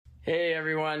Hey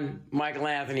everyone, Michael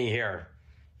Anthony here.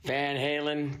 Van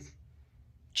Halen,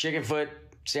 Chickenfoot,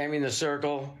 Sammy in the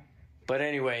Circle. But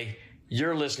anyway,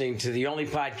 you're listening to the only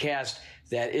podcast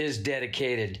that is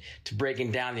dedicated to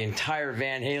breaking down the entire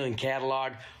Van Halen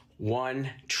catalog one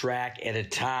track at a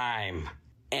time.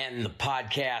 And the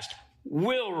podcast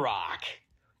will rock.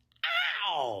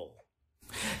 Ow!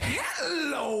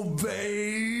 Hello,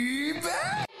 baby!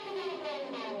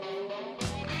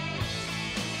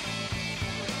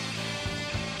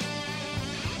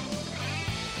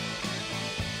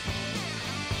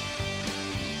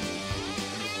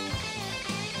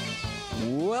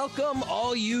 Welcome,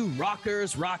 all you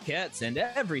rockers, rockettes, and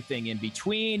everything in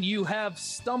between. You have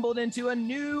stumbled into a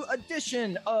new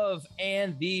edition of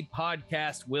And the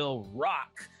Podcast Will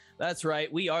Rock. That's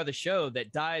right. We are the show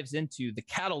that dives into the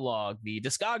catalog, the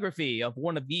discography of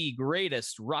one of the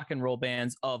greatest rock and roll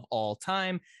bands of all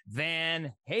time,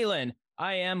 Van Halen.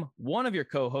 I am one of your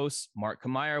co-hosts, Mark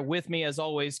Kamier. With me, as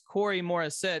always, Corey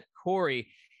Morissette. Corey,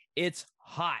 it's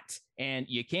hot. And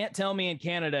you can't tell me in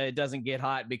Canada it doesn't get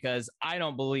hot, because I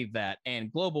don't believe that.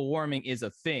 And global warming is a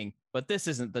thing. But this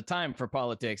isn't the time for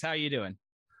politics. How are you doing?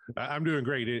 I'm doing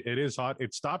great. It is hot.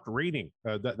 It stopped raining.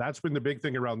 That's been the big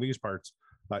thing around these parts.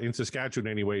 In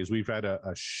Saskatchewan, anyways, we've had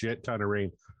a shit ton of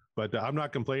rain. But I'm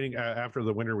not complaining after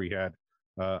the winter we had.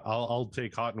 I'll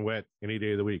take hot and wet any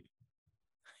day of the week.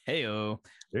 Hey-o.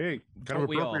 Hey, kind of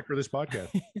appropriate for this podcast.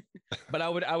 But I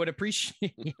would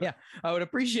appreciate, I would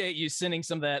appreciate you sending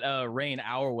some of that rain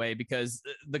our way, because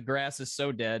the grass is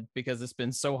so dead because it's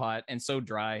been so hot and so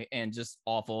dry and just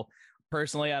awful.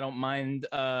 Personally, I don't mind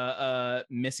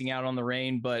missing out on the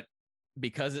rain, but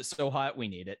because it's so hot, we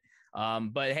need it.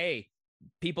 But hey,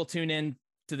 people tune in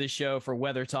to the show for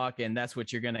weather talk, and that's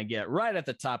what you're going to get right at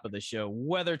the top of the show.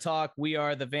 Weather talk. We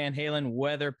are the Van Halen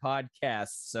Weather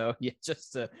Podcast. So yeah,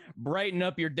 just to brighten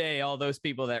up your day, all those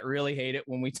people that really hate it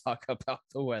when we talk about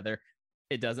the weather,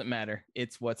 it doesn't matter.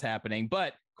 It's what's happening.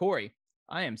 But Corey,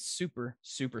 I am super,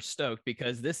 super stoked,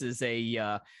 because this is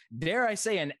a, dare I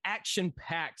say, an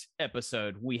action-packed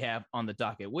episode we have on the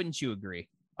docket. Wouldn't you agree?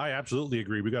 I absolutely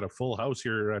agree. We got a full house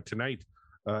here tonight.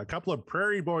 A couple of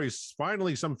Prairie Boys,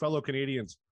 finally some fellow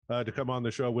Canadians to come on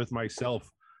the show with myself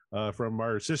from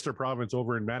our sister province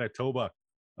over in Manitoba.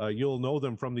 You'll know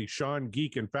them from the Sean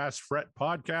Geek and Fast Fret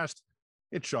podcast.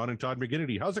 It's Sean and Todd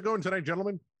McGinnity. How's it going tonight,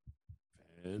 gentlemen?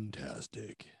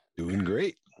 Fantastic. Doing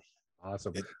great.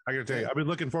 Awesome. I got to tell you, I've been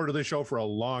looking forward to this show for a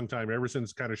long time, ever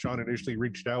since kind of Sean initially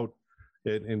reached out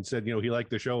and said, he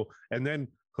liked the show, and then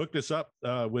hooked us up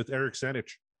with Eric Senich.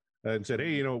 And said,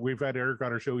 hey, we've had Eric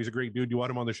on our show. He's a great dude. Do you want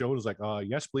him on the show? And it was like,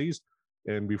 yes, please.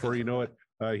 And before you know it,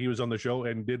 he was on the show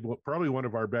and did probably one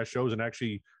of our best shows. And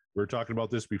actually, we were talking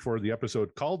about this before the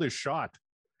episode, called his shot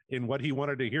in what he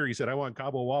wanted to hear. He said, I want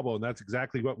Cabo Wabo. And that's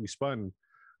exactly what we spun.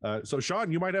 So,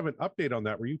 Sean, you might have an update on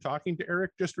that. Were you talking to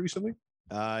Eric just recently?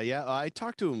 Yeah, I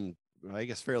talked to him, I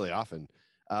guess, fairly often.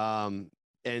 And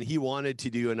he wanted to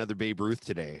do another Babe Ruth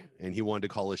today. And he wanted to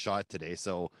call his shot today.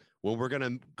 So when we're going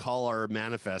to call our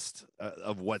manifest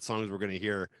of what songs we're going to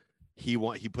hear, he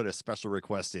put a special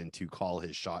request in to call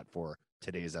his shot for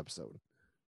today's episode.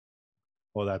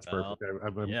 Oh, that's perfect.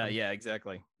 Yeah,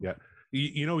 exactly. Yeah.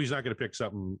 He's not going to pick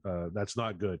something that's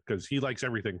not good, because he likes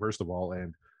everything, first of all,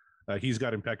 and he's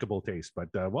got impeccable taste.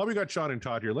 But while we got Sean and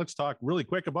Todd here, let's talk really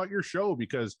quick about your show,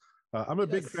 because I'm a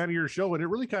big fan of your show, and it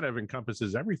really kind of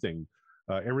encompasses everything.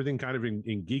 Everything kind of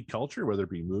in geek culture, whether it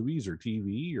be movies or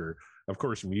TV or, of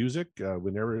course, music.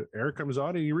 Whenever Eric comes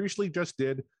on, and he recently just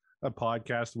did a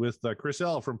podcast with Chris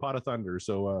L from Pot of Thunder.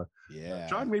 So,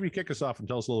 Sean, maybe kick us off and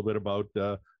tell us a little bit about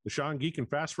the Sean Geek and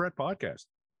Fast Fret podcast.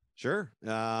 Sure.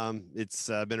 It's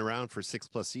been around for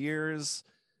 6+ years.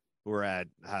 We're at,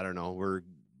 we're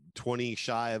 20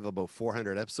 shy of about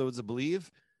 400 episodes, I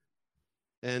believe.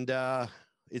 And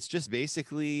it's just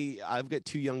basically, I've got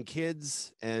 2 young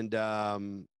kids, and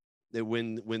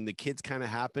when the kids kind of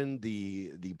happened,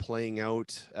 the playing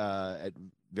out at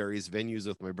various venues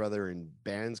with my brother and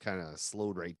bands kind of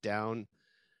slowed right down.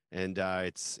 And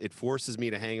it forces me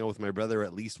to hang out with my brother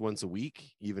at least once a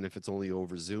week, even if it's only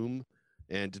over Zoom,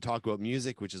 and to talk about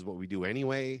music, which is what we do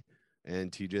anyway,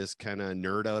 and to just kind of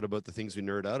nerd out about the things we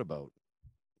nerd out about.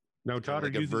 Now, Todd,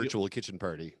 like a virtual kitchen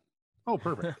party. Oh,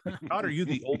 perfect. Todd, are you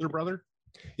the older brother?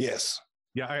 Yes.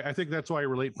 Yeah, I think that's why I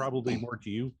relate probably more to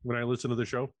you when I listen to the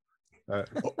show.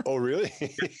 Oh, really?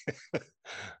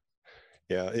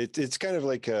 Yeah, it's kind of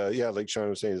like, like Sean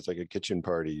was saying, it's like a kitchen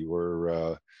party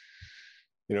where,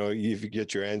 you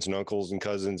get your aunts and uncles and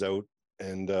cousins out,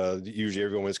 and usually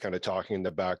everyone's kind of talking in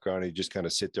the background. You just kind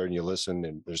of sit there and you listen,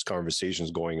 and there's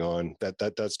conversations going on.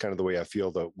 That's kind of the way I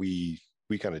feel that we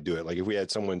we kind of do it. Like if we had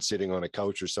someone sitting on a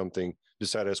couch or something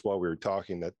beside us while we were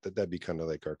talking, that'd be kind of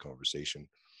like our conversation.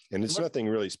 And it's nothing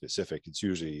really specific. It's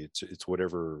usually it's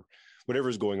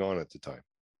whatever's going on at the time.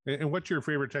 And what's your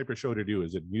favorite type of show to do?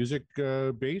 Is it music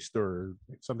based or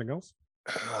something else?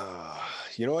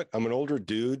 You know what? I'm an older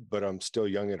dude, but I'm still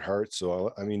young at heart.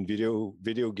 So I mean,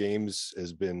 video games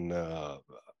has been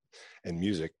and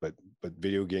music, but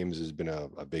video games has been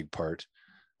a big part.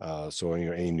 So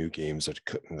any new games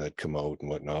that come out and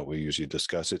whatnot, we usually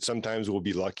discuss it. Sometimes we'll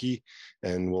be lucky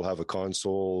and we'll have a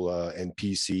console and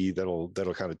PC that'll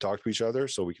kind of talk to each other,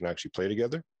 so we can actually play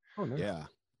together. Oh, nice. Yeah.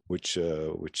 Which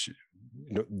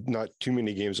not too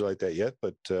many games are like that yet,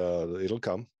 but it'll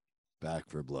come. Back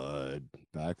for Blood.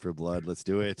 Let's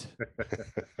do it.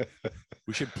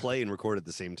 We should play and record at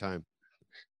the same time.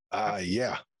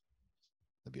 Yeah.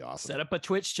 That'd be awesome. Set up a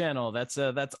Twitch channel. That's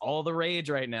all the rage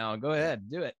right now. Go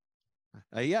ahead, do it.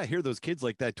 Yeah, I hear those kids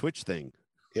like that Twitch thing.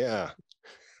 Yeah.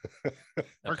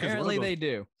 Apparently they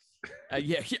do.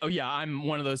 Yeah. Oh yeah, I'm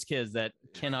one of those kids that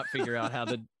cannot figure out how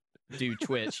to do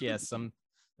Twitch. Yes,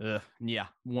 yeah,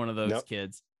 one of those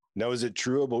kids. Now, is it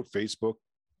true about Facebook?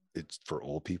 It's for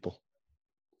old people.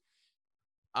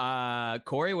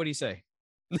 Corey, what do you say?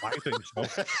 I think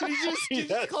so. you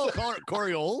just call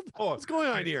Corey old? Oh, what's going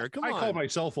on here? Come on. I call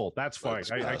myself old. That's fine.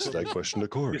 That's that question to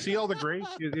Corey. You see all the gray?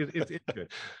 It's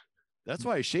good. That's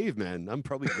why I shave, man. I'm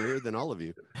probably grayer than all of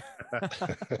you.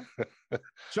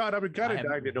 Sean, I've been kind of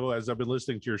dying to know as I've been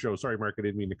listening to your show. Sorry, Mark, I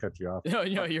didn't mean to cut you off. No,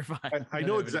 you're fine. I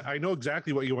know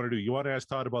exactly what you want to do. You want to ask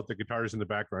Todd about the guitars in the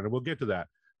background, and we'll get to that.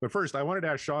 But first, I wanted to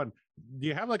ask Sean, do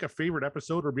you have like a favorite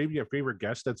episode or maybe a favorite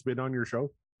guest that's been on your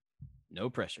show? No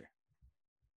pressure.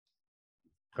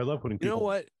 I love putting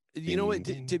people. You know what?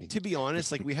 To be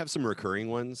honest, like we have some recurring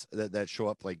ones that show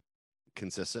up like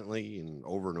consistently and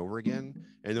over again,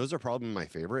 and those are probably my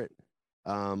favorite.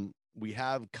 We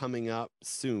have coming up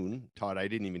soon, Todd, I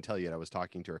didn't even tell you yet. I was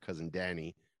talking to our cousin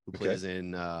Danny, who plays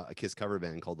in a Kiss cover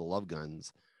band called the Love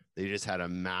Guns. They just had a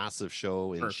massive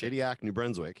show in Shediac, New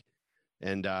Brunswick,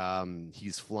 and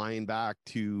he's flying back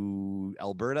to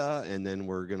Alberta, and then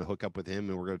we're going to hook up with him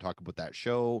and we're going to talk about that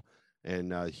show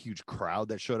and a huge crowd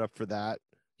that showed up for that.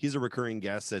 He's a recurring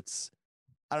guest.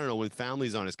 I don't know, when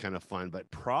family's on, it's kind of fun,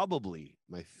 but probably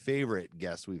my favorite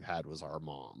guest we've had was our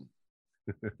mom.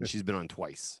 She's been on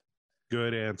twice.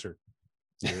 Good answer.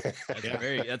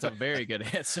 That's a very good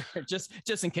answer.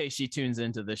 Just in case she tunes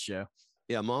into this show.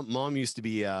 Yeah, mom used to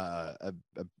be a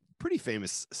pretty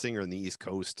famous singer in the East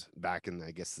Coast back in, I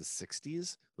guess, the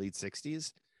 60s, late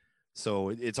 60s. So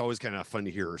it's always kind of fun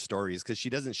to hear her stories because she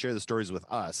doesn't share the stories with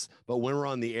us. But when we're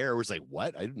on the air, we're just like,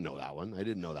 what? I didn't know that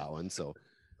one. So,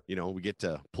 we get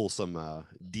to pull some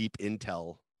deep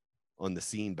intel on the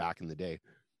scene back in the day.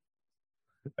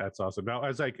 That's awesome. Now,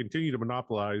 as I continue to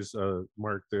monopolize,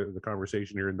 Mark, the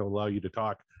conversation here and don't allow you to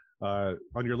talk,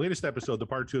 on your latest episode, the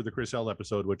part 2 of the Chris L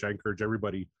episode, which I encourage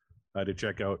everybody to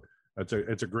check out.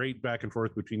 It's a great back and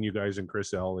forth between you guys and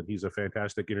Chris L, and he's a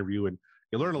fantastic interview. And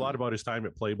you learn a lot about his time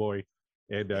at Playboy,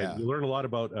 and you learn a lot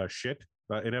about shit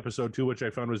in episode 2, which I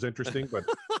found was interesting. But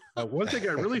one thing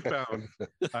I really found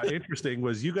interesting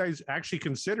was you guys actually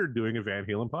considered doing a Van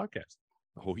Halen podcast.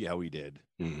 Oh yeah, we did.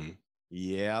 Mm-hmm.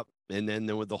 Yep. And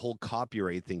then with the whole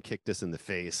copyright thing kicked us in the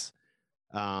face.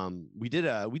 We did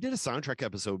a soundtrack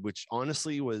episode, which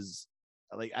honestly was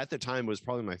like at the time was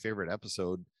probably my favorite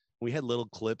episode. We had little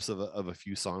clips of a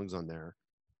few songs on there.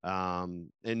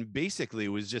 And basically it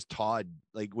was just Todd,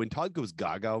 like when Todd goes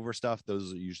gaga over stuff,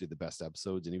 those are usually the best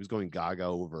episodes. And he was going gaga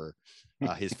over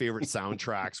his favorite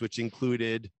soundtracks, which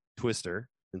included Twister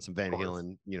and some Van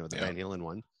Halen, Van Halen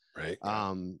one. Right.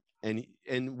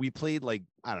 And we played like,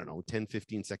 I don't know, 10,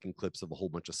 15 second clips of a whole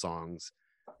bunch of songs.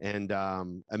 And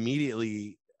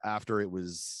immediately after it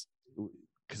was,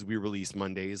 because we release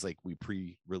Mondays, like we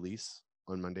pre-release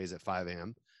on Mondays at 5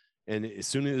 a.m. And as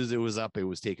soon as it was up, it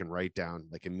was taken right down,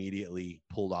 like immediately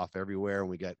pulled off everywhere. And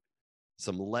we got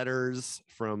some letters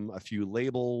from a few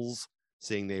labels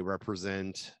saying they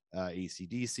represent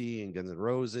AC/DC and Guns N'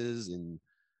 Roses. And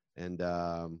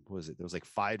what was it? There was like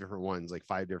 5 different ones, like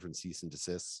 5 different cease and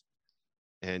desists.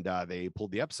 And they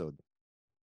pulled the episode.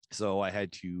 So I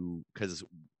had to, because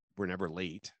we're never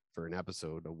late for an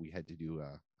episode, we had to do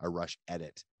a rush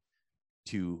edit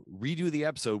to redo the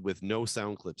episode with no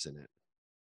sound clips in it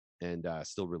and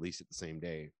still release it the same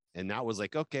day. And that was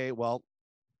like, okay, well,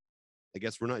 I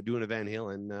guess we're not doing a Van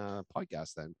Halen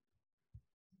podcast then.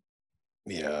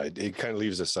 Yeah, it kind of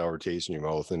leaves a sour taste in your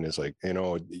mouth. And it's like, you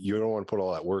don't want to put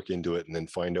all that work into it and then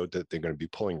find out that they're going to be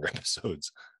pulling your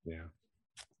episodes. Yeah.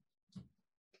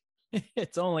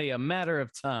 It's only a matter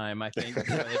of time, I think.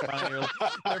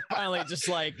 They're finally just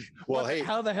like, Well, hey,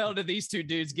 how the hell did these two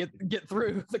dudes get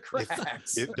through the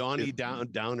cracks? If Donnie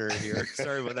Downer here,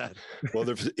 sorry about that. well,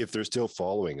 if they're still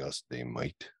following us, they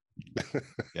might.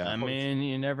 Yeah, I mean,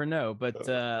 you never know.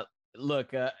 But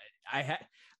look,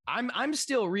 I'm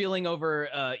still reeling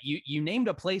over. You named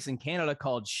a place in Canada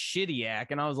called Shittiac,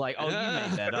 and I was like, oh, you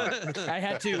made that up. I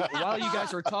had to while you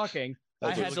guys were talking.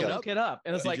 I had to look it up,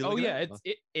 and it's like, oh yeah,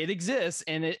 it exists,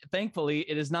 and it thankfully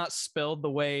it is not spelled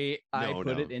the way I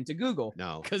put it into Google.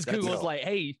 No, because Google's like,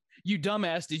 hey, you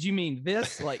dumbass, did you mean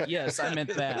this? Like, yes, I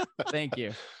meant that. Thank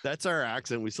you. That's our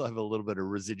accent. We still have a little bit of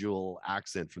residual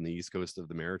accent from the East Coast of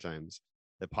the Maritimes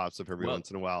that pops up every once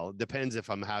in a while. It depends if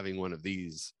I'm having one of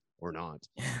these or not.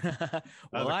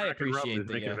 Well, I appreciate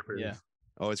the yeah.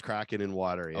 Oh, it's cracking in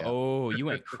water. Yeah. Oh, you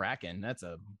ain't cracking. That's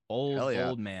a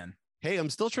bold man. Hey,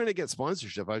 I'm still trying to get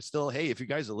sponsorship. Hey, if you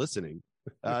guys are listening,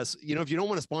 so, if you don't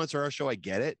want to sponsor our show, I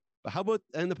get it. But how about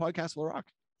and the podcast will rock?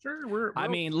 Sure,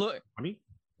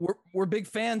 we're big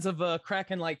fans of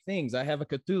Kraken like things. I have a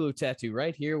Cthulhu tattoo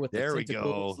right here with the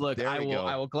tentacles. Look, I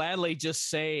will gladly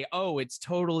just say, oh, it's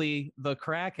totally the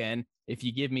Kraken. If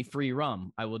you give me free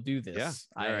rum, I will do this.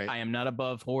 Yeah, I am not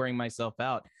above whoring myself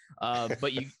out.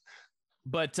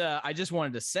 But I just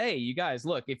wanted to say, you guys,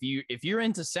 look, if you're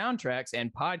into soundtracks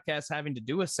and podcasts having to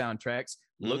do with soundtracks,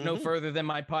 look no further than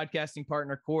my podcasting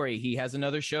partner, Corey. He has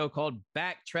another show called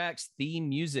Backtracks Theme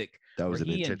Music. That was an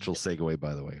intentional segue,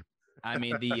 by the way. I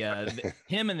mean,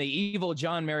 him and the evil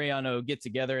John Mariano get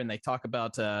together and they talk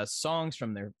about songs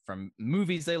from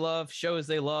movies they love, shows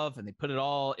they love, and they put it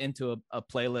all into a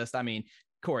playlist. I mean,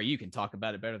 Corey, you can talk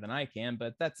about it better than I can,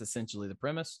 but that's essentially the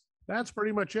premise. That's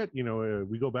pretty much it.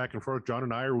 We go back and forth. John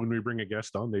and I, or when we bring a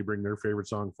guest on, they bring their favorite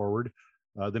song forward.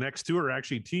 The next two are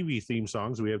actually TV theme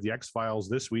songs. We have the X-Files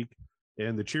this week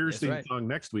and the Cheers theme song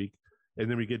next week. And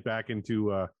then we get back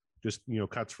into just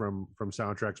cuts from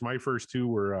soundtracks. My first two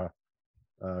were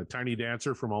Tiny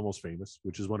Dancer from Almost Famous,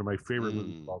 which is one of my favorite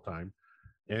movies of all time.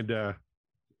 And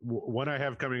one I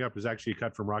have coming up is actually a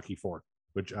cut from Rocky IV,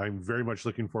 which I'm very much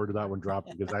looking forward to that one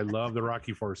dropping because I love the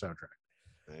Rocky IV soundtrack.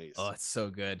 Nice. Oh, it's so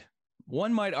good.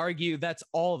 One might argue that's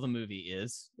all the movie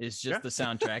is just the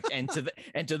soundtrack.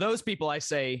 And to those people, I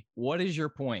say, what is your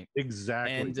point?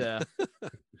 Exactly. And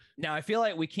now I feel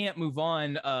like we can't move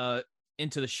on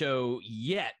into the show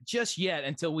just yet,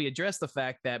 until we address the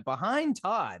fact that behind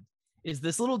Todd is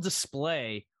this little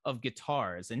display of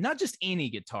guitars, and not just any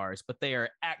guitars, but they are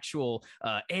actual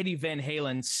Eddie Van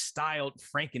Halen styled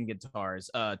Franken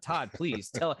guitars. Todd,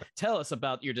 please tell us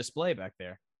about your display back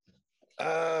there.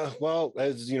 Well,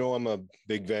 as you know, I'm a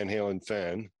big Van Halen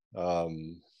fan. I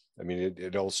mean,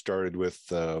 it all started with,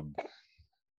 oh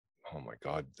my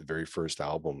God, the very first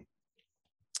album.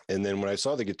 And then when I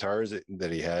saw the guitars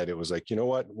that he had, it was like, you know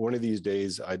what, one of these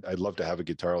days, I'd love to have a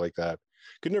guitar like that.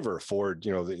 Could never afford,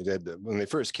 when they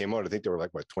first came out, I think they were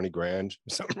like, what, 20 grand,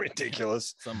 something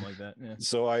ridiculous. Something like that. Yeah.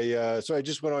 So I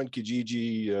just went on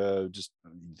Kijiji, just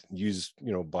used,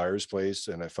 Buyer's Place,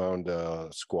 and I found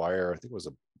Squire. I think it was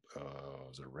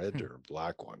a red or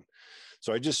black one.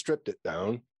 So I just stripped it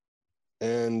down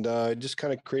and just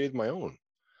kind of created my own.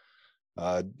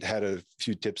 Had a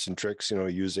few tips and tricks,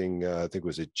 using, I think it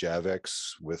was a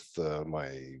Javex with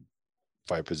my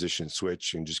 5-position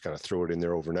switch, and just kind of throw it in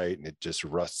there overnight, and it just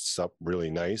rusts up really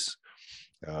nice,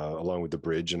 along with the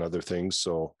bridge and other things.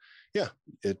 So yeah,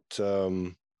 it,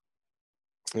 I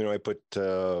put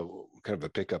kind of a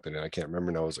pickup in it. I can't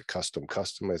remember now. It was a custom,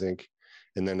 I think.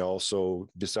 And then also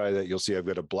beside that, you'll see I've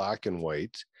got a black and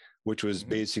white, which was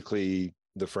basically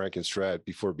the Frankenstrat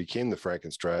before it became the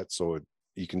Frankenstrat. So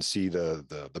you can see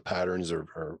the patterns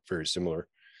are very similar,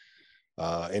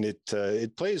 and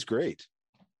it plays great.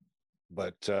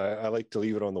 But I like to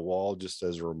leave it on the wall just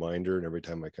as a reminder. And every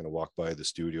time I kind of walk by the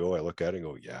studio, I look at it and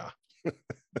go, yeah.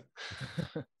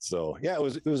 So yeah, it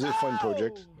was a fun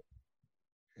project.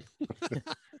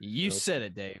 You said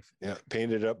it, Dave. Yeah,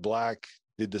 painted it up black,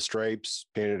 did the stripes,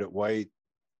 painted it white,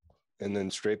 and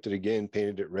then striped it again,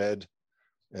 painted it red.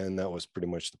 And that was pretty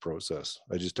much the process.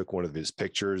 I just took one of his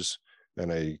pictures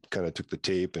and I kind of took the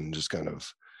tape and just kind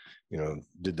of,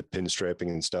 did the pinstriping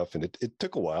and stuff. And it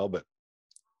took a while, but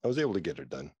I was able to get it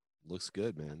done. Looks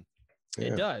good, man.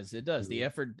 Yeah. It does. The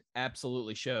effort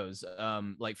absolutely shows.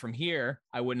 Like from here,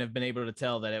 I wouldn't have been able to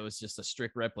tell that it was just a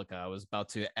strict replica. I was about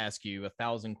to ask you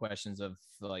 1,000 questions of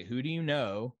like, who do you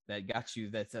know that got you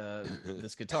that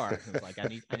this guitar? I was like,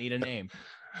 I need a name.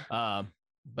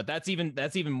 But that's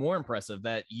even more impressive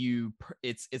that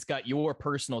it's got your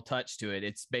personal touch to it.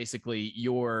 It's basically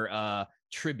your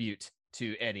tribute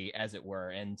to Eddie, as it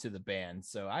were, and to the band.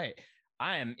 So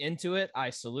I am into it.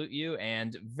 I salute you,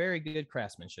 and very good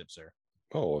craftsmanship, sir.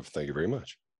 Oh, well, thank you very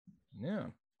much. Yeah.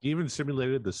 He even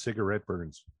simulated the cigarette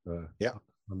burns. Yeah.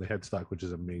 On the headstock, which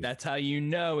is amazing. That's how you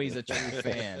know he's a true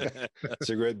fan.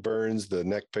 Cigarette burns. The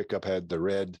neck pickup had the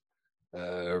red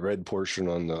portion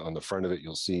on the front of it.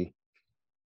 You'll see.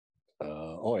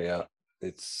 Oh yeah,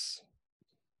 it's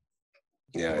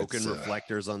broken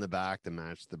reflectors on the back to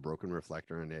match the broken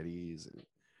reflector on Eddie's.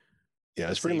 Yeah,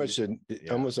 it's pretty much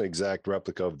almost an exact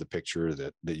replica of the picture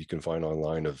that you can find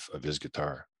online of his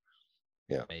guitar.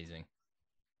 Yeah, amazing.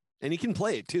 And he can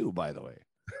play it too, by the way.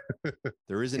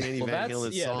 There isn't any Van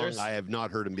Halen song I have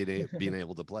not heard him being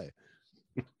able to play.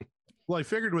 Well, I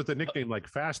figured with a nickname like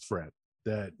Fast Fret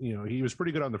that he was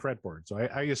pretty good on the fretboard, so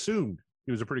I assumed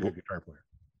he was a pretty good guitar player.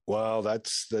 Well,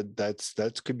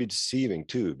 that could be deceiving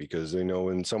too, because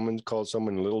when someone calls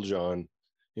someone Little John,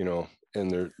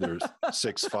 and they're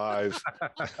 6'5".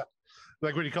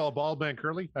 Like when you call a bald man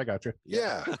curly, I got you.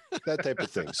 Yeah, that type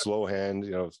of thing. Slow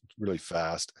hand, really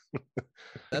fast.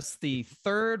 That's the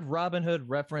third Robin Hood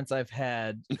reference I've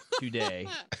had today,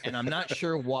 and I'm not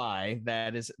sure why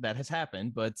that has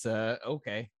happened, but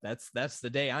okay, that's the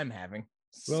day I'm having.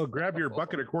 Well, grab your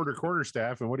bucket of quarter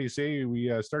staff, and what do you say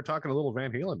we start talking a little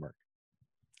Van Halen, Mark?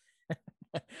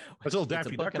 That's a little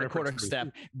Daffy Duck quarter staff,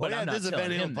 but I'm not this is a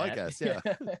Van Halen podcast. Yeah,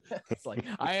 it's like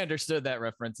I understood that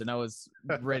reference, and I was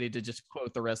ready to just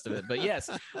quote the rest of it. But yes,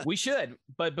 we should.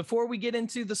 But before we get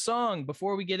into the song,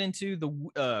 before we get into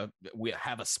we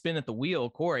have a spin at the wheel,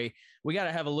 Corey, we got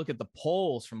to have a look at the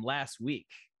polls from last week.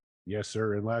 Yes,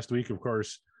 sir. And last week, of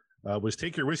course, was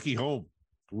Take Your Whiskey Home,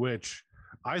 which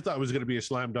I thought was going to be a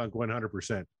slam dunk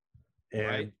 100%. And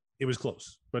right. It was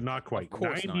close, but not quite.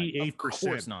 98%. Of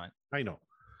course not. I know.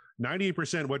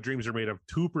 98% What Dreams Are Made Of.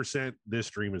 2% This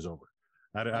Dream Is Over.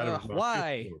 Out of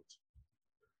why?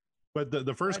 But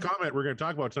the first comment we're going to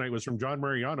talk about tonight was from John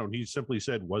Mariano, and he simply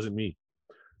said, "Wasn't me."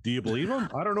 Do you believe him?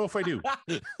 I don't know if I do.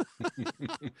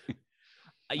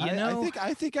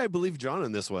 I think I believe John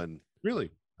on this one.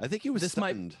 Really? I think he was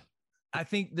stunned. I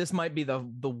think this might be the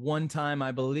one time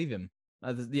I believe him.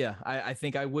 I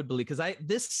think I would believe, because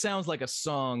this sounds like a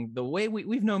song, the way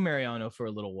we've known Mariano for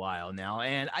a little while now,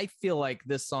 and I feel like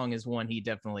this song is one he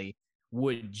definitely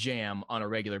would jam on a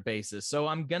regular basis. So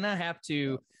I'm gonna have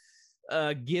to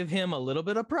give him a little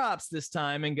bit of props this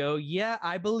time and go, yeah,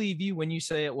 I believe you when you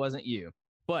say it wasn't you,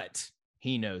 but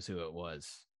he knows who it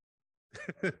was.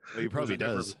 He probably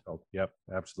does. Yep,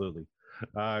 absolutely.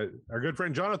 Our good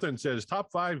friend Jonathan says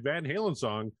top 5 Van Halen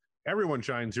song. Everyone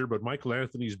shines here, but Michael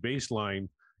Anthony's bass line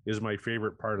is my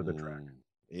favorite part of the track.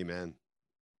 Amen.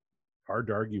 Hard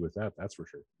to argue with that, that's for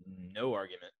sure. No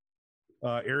argument.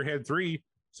 Airhead 3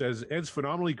 says Ed's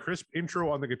phenomenally crisp intro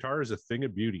on the guitar is a thing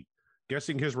of beauty.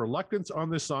 Guessing his reluctance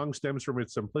on this song stems from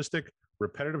its simplistic,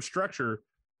 repetitive structure,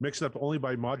 mixed up only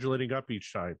by modulating up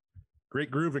each time.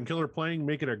 Great groove and killer playing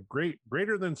make it a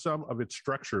greater than some of its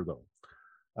structure, though.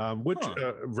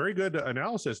 Very good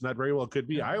analysis, and that very well could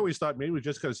be. I always thought maybe it was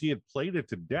just because he had played it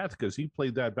to death, because he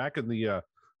played that back in the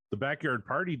backyard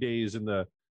party days and the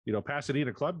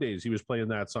Pasadena club days. He was playing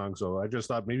that song, so I just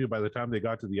thought maybe by the time they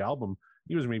got to the album,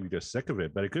 he was maybe just sick of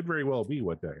it. But it could very well be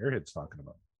what Airhead's talking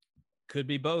about. Could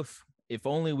be both. If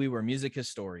only we were music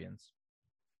historians.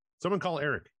 Someone call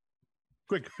Eric.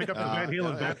 Quick, pick up the Van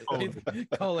Halen bat phone.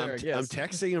 Call Eric, yes. I'm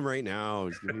texting him right now.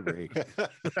 Just give me a break.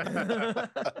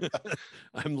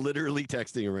 I'm literally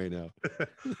texting him right now.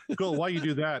 Cool. While you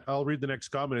do that, I'll read the next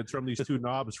comment. It's from these two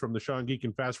knobs from the Sean Geek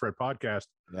and Fast Fred podcast.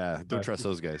 Yeah, don't trust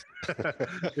those guys.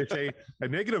 They say, a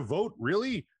negative vote?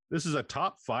 Really? This is a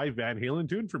top 5 Van Halen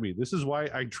tune for me. This is why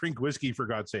I drink whiskey, for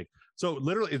God's sake. So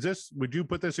literally, would you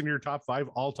put this in your top 5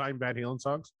 all-time Van Halen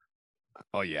songs?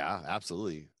 Oh, yeah,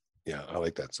 absolutely. Yeah, I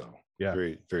like that song. Yeah.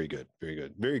 Very, very good. Very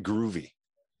good. Very groovy.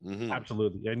 Mm-hmm.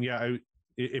 Absolutely. And yeah,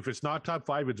 if it's not top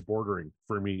 5, it's bordering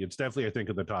for me. It's definitely, I think,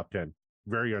 in the top 10.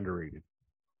 Very underrated.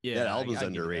 Yeah, that album's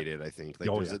underrated, I think.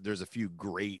 Like there's a few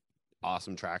great,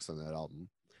 awesome tracks on that album.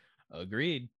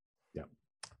 Agreed. Yeah.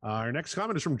 Our next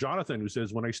comment is from Jonathan, who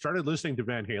says, when I started listening to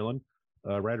Van Halen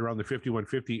right around the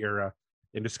 5150 era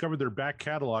and discovered their back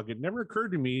catalog, it never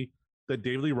occurred to me that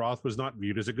David Lee Roth was not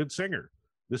viewed as a good singer.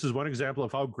 This is one example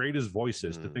of how great his voice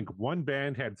is. To think one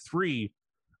band had 3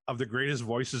 of the greatest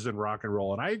voices in rock and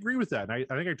roll. And I agree with that. And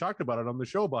I think I talked about it on the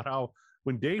show about how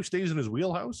when Dave stays in his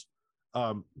wheelhouse,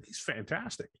 he's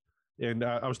fantastic. And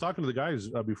I was talking to the guys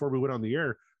before we went on the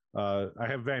air. I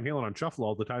have Van Halen on shuffle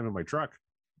all the time in my truck.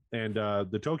 And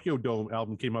the Tokyo Dome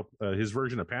album came up, his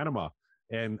version of Panama.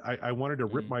 And I wanted to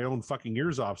rip my own fucking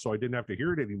ears off so I didn't have to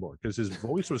hear it anymore because his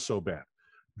voice was so bad.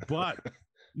 But...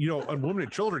 on Women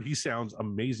and Children, he sounds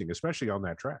amazing, especially on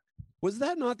that track. Was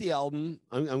that not the album?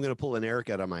 I'm going to pull an Eric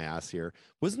out of my ass here.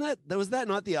 Was that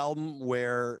not the album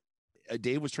where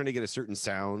Dave was trying to get a certain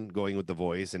sound going with the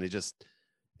voice, and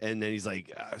then he's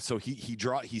like, so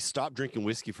he stopped drinking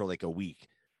whiskey for like a week,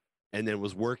 and then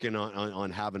was working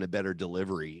on having a better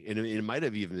delivery, and it might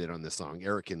have even been on this song.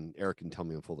 Eric can tell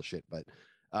me I'm full of shit,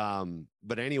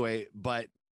 but anyway,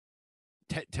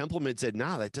 Templeman said,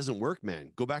 nah, that doesn't work,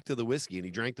 man. Go back to the whiskey. And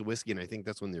he drank the whiskey, and I think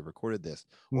that's when they recorded this,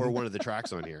 or one of the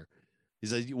tracks on here. He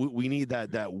said, we need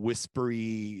that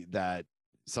whispery, that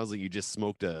sounds like you just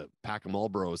smoked a pack of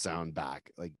Marlboro sound back.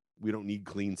 Like, we don't need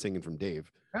clean singing from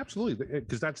Dave. Absolutely,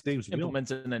 because that's Dave's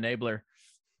Implements an enabler.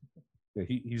 Yeah,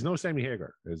 he's no Sammy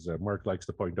Hagar, as Mark likes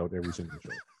to point out every single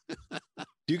show.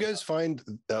 Do you guys find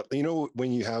that,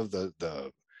 when you have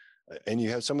and you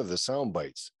have some of the sound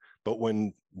bites, but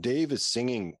when Dave is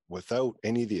singing without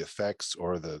any of the effects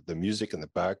or the music in the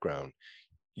background,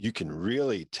 you can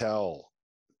really tell,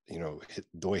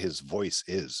 the way his voice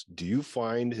is. Do you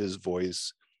find his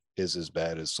voice is as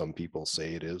bad as some people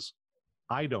say it is?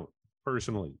 I don't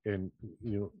personally. And,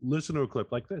 listen to a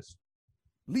clip like this.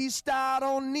 Least I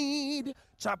don't need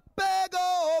to beg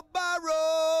or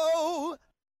borrow.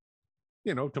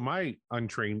 To my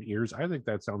untrained ears, I think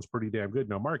that sounds pretty damn good.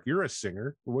 Now, Mark, you're a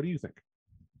singer. What do you think?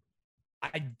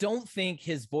 I don't think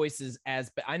his voice is as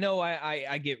bad. I know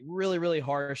I get really, really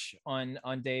harsh on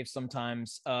Dave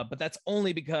sometimes, but that's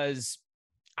only because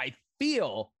I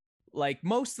feel like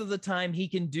most of the time he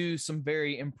can do some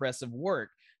very impressive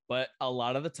work, but a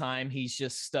lot of the time he's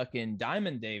just stuck in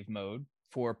Diamond Dave mode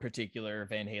for particular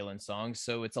Van Halen songs.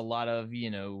 So it's a lot of,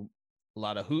 a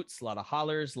lot of hoots, a lot of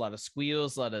hollers, a lot of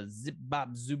squeals, a lot of zip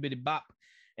bop, zoobity bop.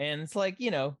 And it's like, you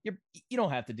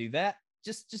don't have to do that.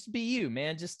 Just be you,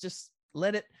 man. Just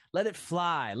let it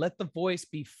fly. Let the voice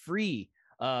be free.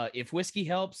 If whiskey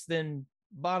helps, then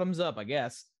bottoms up, I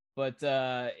guess. But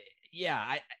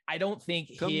yeah, I don't think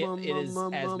it is as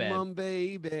bad. Come on,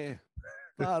 baby.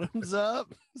 Bottoms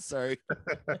up. Sorry.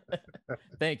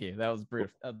 Thank you. That was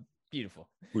beautiful.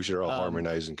 We should all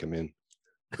harmonize and come in.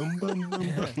 You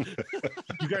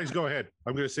guys go ahead.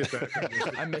 I'm going to sit back.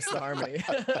 I missed the harmony.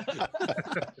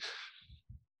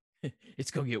 It's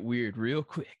going to get weird real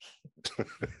quick.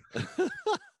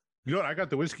 You know what? I got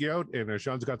the whiskey out, and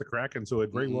Sean's got the Kraken, so it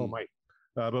very well might.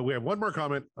 But we have one more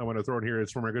comment I want to throw in here.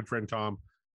 It's from our good friend Tom.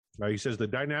 He says the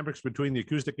dynamics between the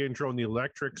acoustic intro and the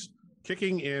electrics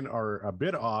kicking in are a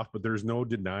bit off, but there's no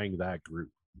denying that group,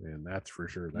 and that's for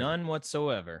sure. None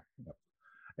whatsoever.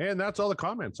 And that's all the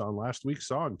comments on last week's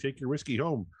song, Take Your Whiskey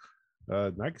Home.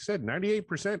 Like I said,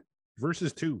 98%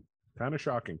 versus 2. Kind of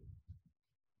shocking.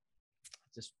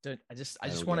 I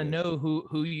just want to know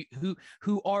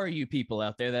who are you people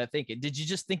out there that think it? Did you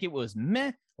just think it was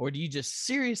meh, or do you just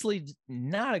seriously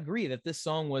not agree that this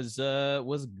song was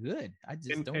good? I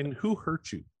just don't. And who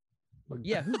hurt you?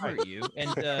 Yeah, who hurt you?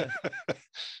 And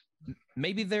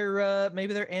maybe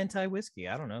they're anti-whiskey.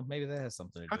 I don't know. Maybe that has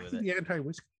something to do with it. The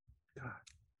anti-whiskey. God.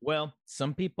 Well,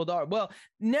 some people are. Well,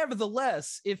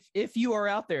 nevertheless, if you are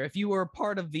out there, if you were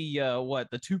part of the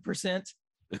 2%.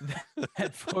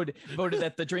 That voted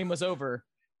that the dream was over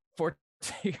for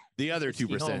the other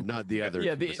 2%, not the other.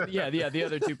 The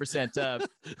other 2%.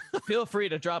 Feel free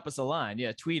to drop us a line.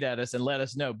 Yeah, tweet at us and let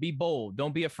us know. Be bold.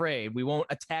 Don't be afraid. We won't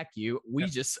attack you. We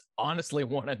just honestly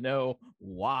want to know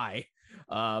why.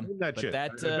 I bet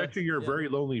you're a very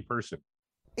lonely person.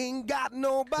 Ain't got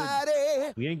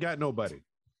nobody. We ain't got nobody.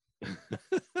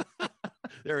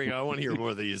 There we go. I want to hear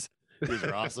more of these. These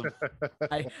are awesome.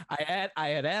 I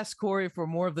had asked Corey for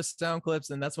more of the sound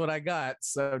clips, and that's what I got.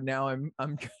 So now I'm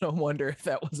gonna wonder if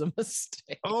that was a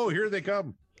mistake. Oh, here they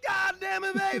come. God damn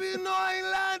it, baby! No, I ain't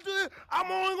lying to you.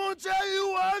 I'm only gonna tell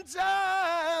you one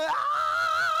time.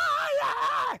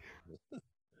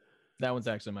 That one's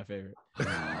actually my favorite.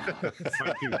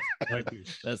 Thank you.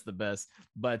 That's the best.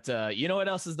 But you know what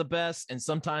else is the best, and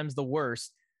sometimes the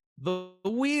worst? The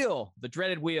wheel, the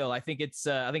dreaded wheel. I think it's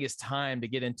time to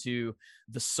get into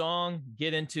the song,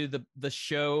 get into the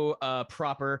show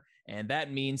proper, and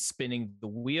that means spinning the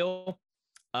wheel.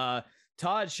 Todd,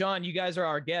 Sean, you guys are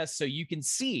our guests, so you can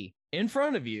see in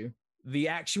front of you the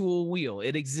actual wheel.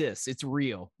 It exists. It's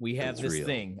real. We have this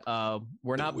thing.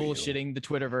 We're not bullshitting the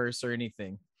Twitterverse or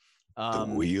anything. The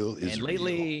wheel is and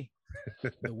lately,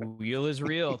 real. The wheel is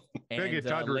real. And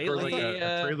lately,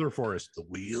 a trailer for us. The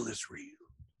wheel is real.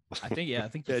 I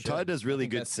think Todd does really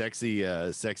good sexy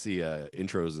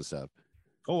intros and stuff.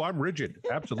 Oh, I'm rigid.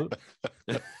 Absolutely.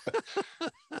 In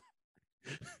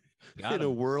a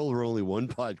world where only one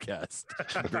podcast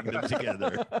bring them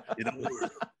together. In a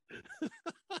world.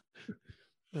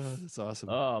 Oh, that's awesome.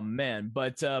 Oh man,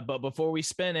 but before we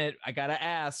spin it, I gotta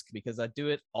ask because I do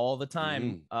it all the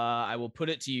time. I will put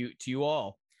it to you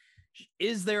all.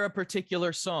 Is there a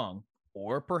particular song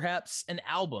or perhaps an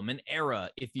album, an era,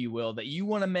 if you will, that you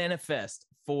want to manifest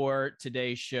for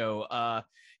today's show?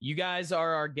 You guys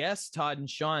are our guests, Todd and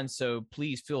Sean, so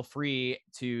please feel free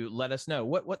to let us know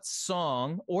what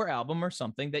song or album or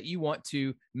something that you want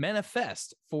to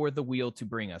manifest for the wheel to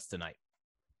bring us tonight.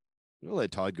 I'll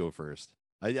let Todd go first.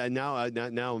 Now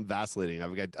I'm vacillating.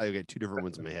 I've got two different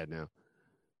ones in my head now.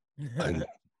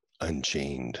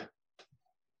 Unchained.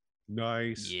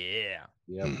 Nice. Yeah.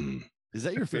 Yeah. Is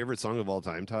that your favorite song of all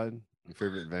time, Todd? Your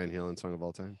favorite Van Halen song of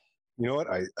all time? You know what?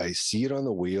 I see it on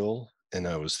the wheel, and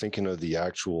I was thinking of the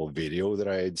actual video that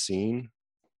I had seen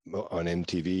on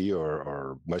MTV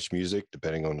or Much Music,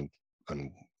 depending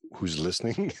on who's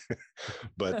listening.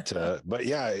 but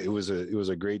yeah, it was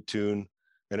a great tune.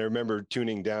 And I remember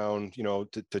tuning down,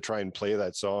 to try and play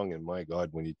that song. And my God,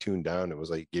 when you tuned down, it was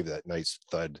like gave that nice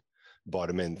thud,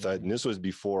 bottom end thud. And this was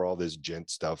before all this gent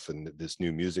stuff and this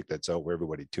new music that's out where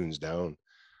everybody tunes down.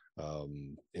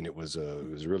 And it was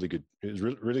really good. It was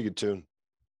really good tune.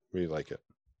 Really like it.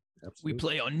 Absolutely. We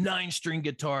play on 9-string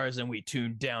guitars and we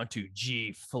tune down to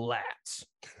G flat.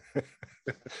 The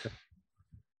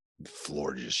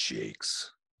floor just shakes.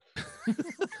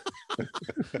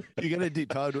 You gotta do,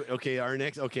 Todd. Okay,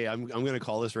 I'm gonna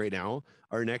call this right now.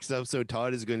 Our next episode,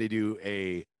 Todd is going to do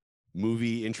a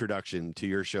movie introduction to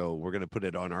your show. We're gonna put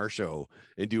it on our show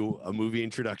and do a movie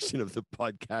introduction of the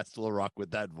podcast will rock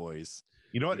with that voice.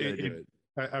 You know what?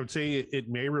 I would say it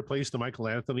may replace the Michael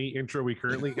Anthony intro we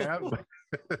currently have.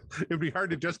 It'd be hard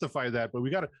to justify that, but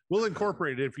we'll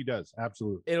incorporate it if he does.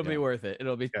 Absolutely. It'll be worth it.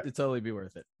 It'll totally be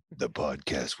worth it. The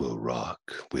podcast will rock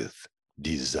with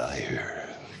desire.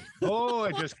 Oh,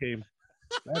 it just came.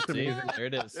 That's amazing. There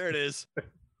it is. There it is.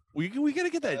 We gotta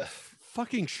get that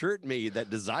fucking shirt made, that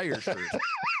desire shirt.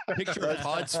 Picture of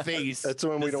Todd's face. That's the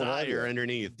one we don't have here yet.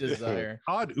 underneath. Desire.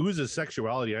 Todd oozes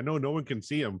sexuality. I know no one can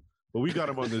see him, but we got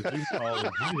him on this Zoom call.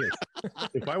 And Jesus,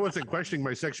 if I wasn't questioning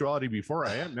my sexuality before,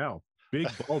 I am now. Big,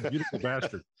 bald, beautiful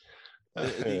bastard.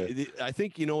 I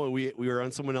think we were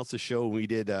on someone else's show. We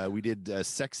did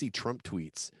sexy Trump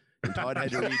tweets. And Todd had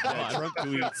to read Trump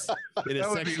tweets in a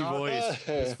sexy voice.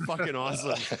 It's fucking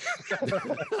awesome.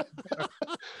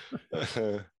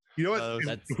 You know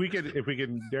what? If we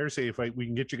can dare say, we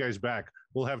can get you guys back,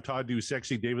 we'll have Todd do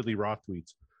sexy David Lee Roth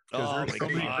tweets. Because there's so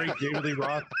many great David Lee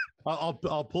Roth.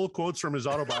 I'll pull quotes from his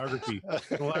autobiography.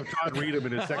 We'll have Todd read them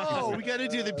in his sexy voice. We got to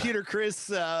do the Peter Chris,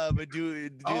 but do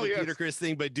the Peter Chris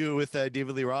thing, but do it with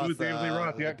David Lee Roth. David Lee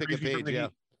Roth, yeah. Pick a page, yeah.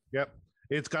 Yep.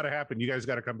 It's got to happen. You guys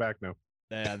got to come back now.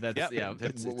 Yeah,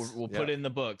 we'll put it in the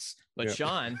books. But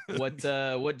Sean, what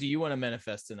do you want to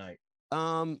manifest tonight?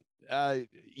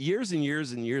 Years and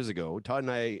years and years ago, Todd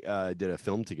and I did a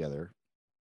film together.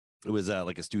 It was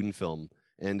like a student film,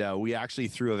 and we actually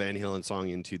threw a Van Halen song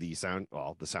into the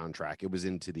soundtrack. It was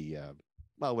into the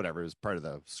whatever. It was part of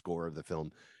the score of the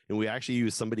film, and we actually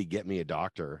used "Somebody Get Me a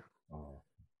Doctor."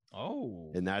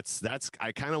 Oh, and that's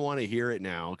I kind of want to hear it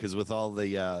now because with all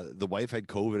the wife had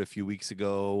COVID a few weeks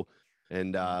ago.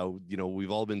 And,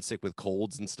 we've all been sick with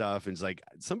colds and stuff. And it's like,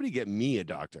 somebody get me a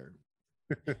doctor.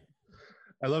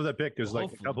 I love that pick because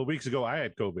like a couple of weeks ago, I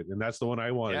had COVID and that's the one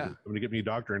I wanted. I'm going to get me a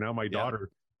doctor. And now my daughter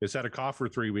has had a cough for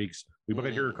 3 weeks. We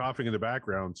might hear her coughing in the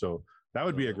background. So that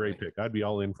would be a great pick. I'd be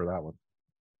all in for that one.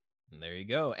 There you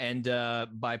go. And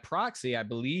by proxy, I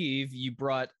believe you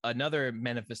brought another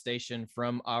manifestation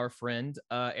from our friend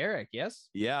Eric. Yes.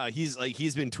 Yeah. He's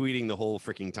been tweeting the whole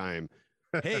freaking time.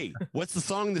 Hey, what's the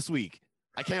song this week?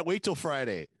 I can't wait till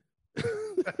Friday.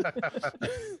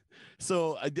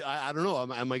 So I don't know.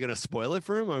 Am I going to spoil it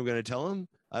for him? Am I going to tell him?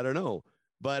 I don't know.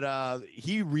 But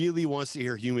he really wants to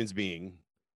hear Humans Being.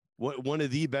 One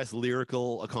of the best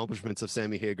lyrical accomplishments of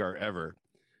Sammy Hagar ever.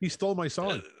 He stole my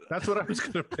song. That's what I was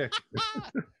going to pick.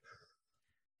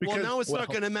 Well, now it's not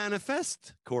going to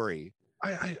manifest, Corey.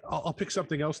 I'll pick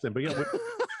something else then. But yeah,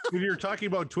 when you're talking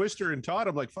about Twister and Todd,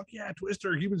 I'm like, fuck yeah,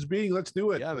 Twister, Humans Being, let's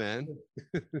do it. Yeah, man.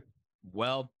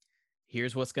 Well,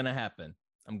 here's what's going to happen.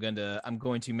 I'm going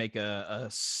to make a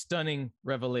stunning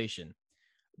revelation.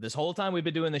 This whole time we've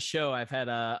been doing the show, I've had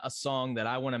a song that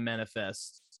I want to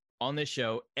manifest on this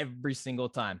show every single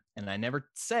time. And I never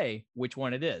say which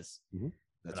one it is. Mm-hmm.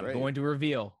 That's right. I'm going to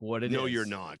reveal what it is. No, you're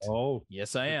not. Oh,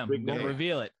 yes, I am. I'm going to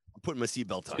reveal it. I'm putting my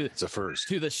seatbelt on. It's a first.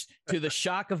 To the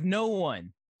shock of no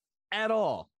one at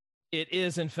all. It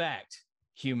is, in fact,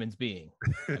 Humans Being.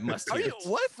 I must hear it.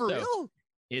 What? For real?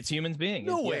 It's Humans Being.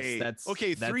 No way. That's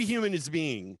okay. that's, 3 Humans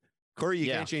Being. Corey,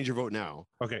 you can't change your vote now.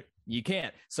 Okay. You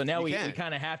can't. So now You we can't.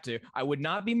 kind of have to. I would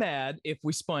not be mad if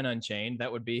we spun Unchained.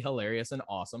 That would be hilarious and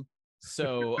awesome.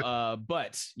 So,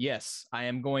 but yes, I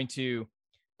am going to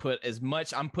put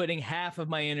I'm putting half of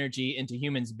my energy into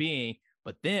Humans Being,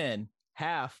 but then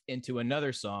half into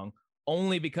another song,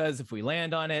 only because if we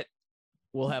land on it,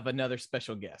 we'll have another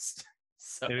special guest.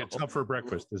 So And it's up for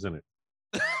breakfast, isn't it?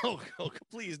 Oh,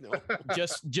 please no.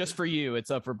 just for you, it's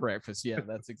up for breakfast. Yeah,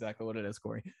 that's exactly what it is,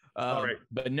 Corey. All right.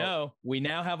 But no, we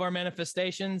now have our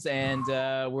manifestations, and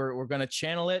we're gonna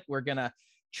channel it. We're gonna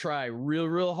try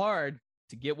real hard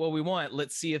to get what we want.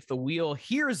 Let's see if the wheel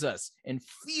hears us and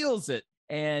feels it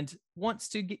and wants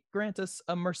to grant us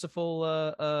a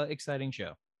merciful, exciting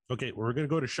show. Okay, we're going to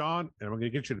go to Sean, and I'm going to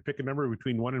get you to pick a number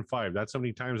between 1 and 5. That's how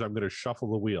many times I'm going to shuffle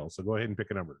the wheel. So go ahead and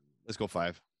pick a number. Let's go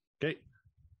 5. Okay.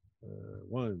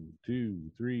 1,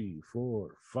 2, 3,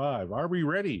 4, 5. Are we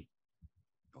ready?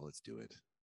 Oh, let's do it.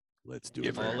 Let's do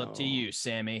Give it. All up to you,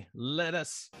 Sammy. Let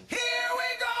us. Here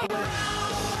we go.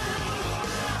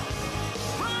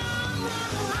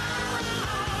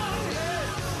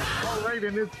 All right,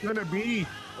 and it's going to be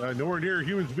nowhere near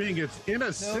Humans Being. It's In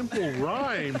a Simple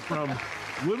Rhyme from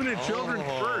Women and Children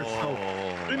First.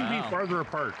 So couldn't be farther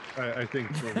apart, I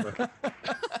think. So,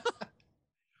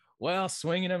 Well,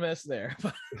 swing and a miss there.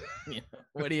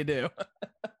 What do you do?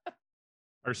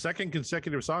 our second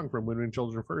consecutive song from Women and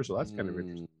Children First. So that's kind of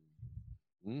interesting.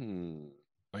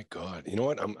 My God, you know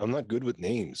what? I'm not good with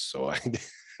names, so I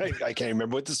can't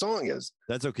remember what the song is.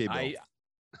 That's okay, Bill.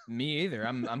 Me either.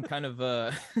 I'm kind of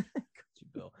Bill.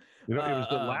 You know, it was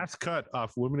the last cut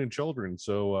off Women and Children.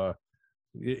 So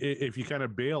if you kind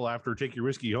of bail after Take Your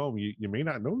Whiskey Home, you may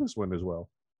not know this one as well.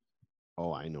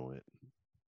 Oh, I know it.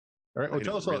 All right. Well,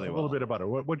 tell us a little bit about it.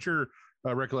 What's your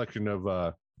recollection of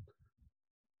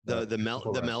the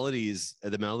melodies?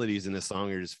 The melodies in the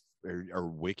song are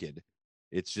wicked.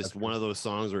 It's just one of those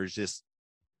songs where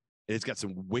it's got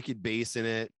some wicked bass in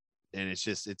it, and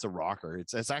it's a rocker.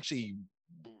 It's actually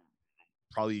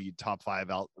probably a top 5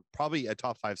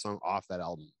 song off that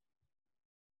album.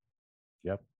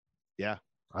 Yep. Yeah.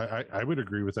 I would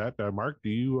agree with that. Mark, do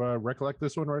you recollect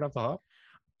this one right off the hop?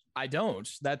 I don't.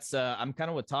 That's I'm kind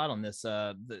of with Todd on this.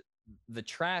 The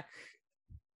track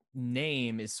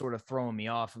name is sort of throwing me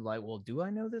off. Like, well, do I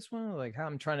know this one? Like, how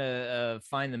I'm trying to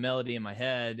find the melody in my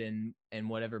head and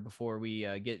whatever before we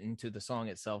get into the song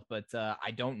itself. But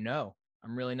I don't know.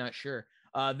 I'm really not sure.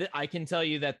 I can tell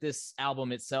you that this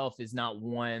album itself is not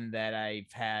one that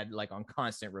I've had like on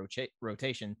constant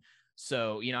rotation.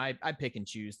 So, you know, I pick and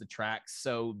choose the tracks.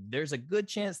 So there's a good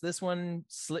chance this one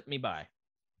slipped me by.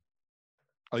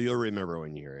 Oh, you'll remember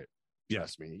when you hear it.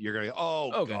 Trust me. You're going to go,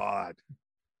 oh, God.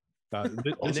 And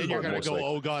then you're going to go,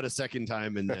 oh, God, a second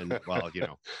time. And then, well, you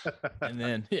know. And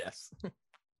then, yes.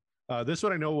 This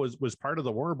one I know was part of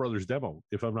the Warner Brothers demo,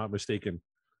 if I'm not mistaken,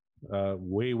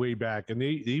 way back. And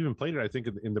they even played it, I think,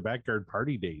 in the Backyard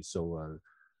Party days. So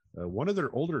one of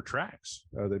their older tracks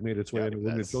that made its way into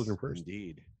Women and Children First.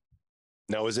 Indeed.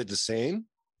 Now, is it the same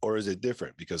or is it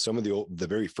different? Because some of the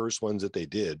very first ones that they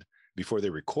did before they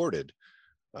recorded,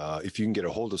 if you can get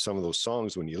a hold of some of those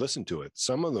songs when you listen to it,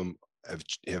 some of them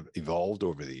have evolved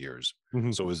over the years.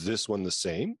 Mm-hmm. So is this one the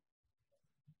same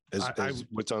as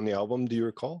what's on the album? Do you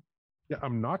recall? Yeah,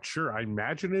 I'm not sure. I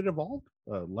imagine it evolved,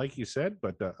 like you said,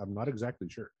 but I'm not exactly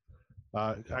sure.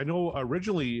 I know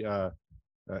originally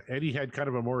Eddie had kind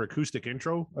of a more acoustic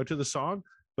intro to the song,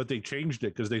 but they changed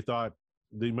it because they thought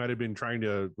they might have been trying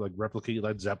to like replicate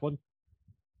Led Zeppelin.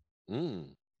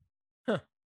 Huh.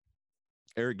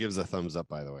 Eric gives a thumbs up,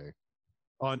 by the way.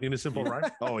 On In a Simple Rhyme?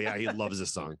 Oh, yeah. He loves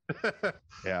this song.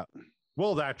 Yeah.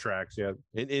 Well, that tracks, yeah.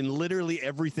 And literally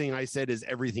everything I said is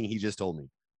everything he just told me.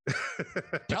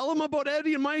 Tell him about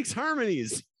Eddie and Mike's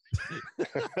harmonies.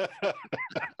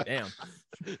 Damn.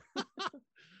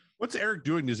 What's Eric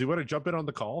doing? Does he want to jump in on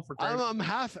the call for time? I'm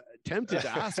half tempted to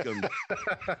ask him.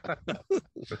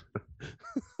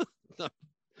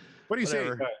 What do you say?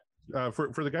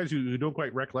 For the guys who don't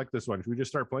quite recollect this one, should we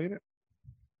just start playing it?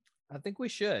 I think we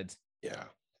should. Yeah.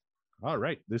 All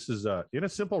right. This is In a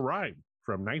Simple Rhyme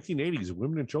from 1980s,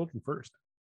 Women and Children First.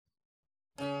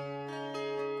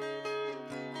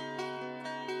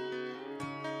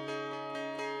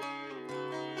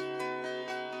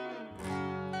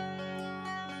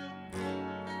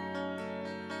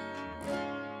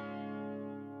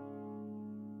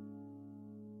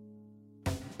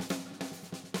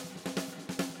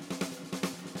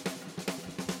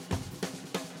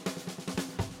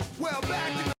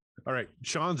 All right,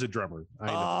 Sean's a drummer.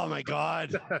 Oh my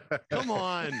God. Come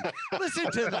on.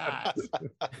 Listen to that.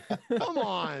 Come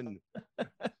on.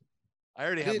 I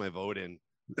already have my vote in.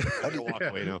 I can walk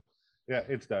away now. Yeah,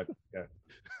 it's done. Yeah.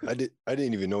 I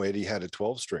didn't even know Eddie had a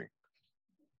 12-string.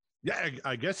 Yeah,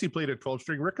 I guess he played a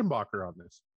 12-string Rickenbacker on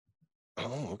this.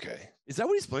 Oh, okay. Is that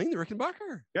what he's playing, the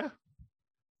Rickenbacker? Yeah.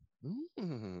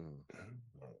 Mm.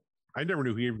 I never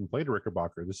knew he even played a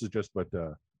Rickenbacker. This is just what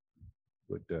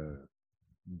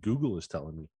Google is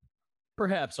telling me.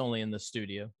 Perhaps only in the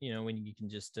studio, when you can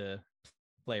just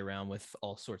play around with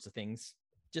all sorts of things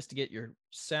just to get your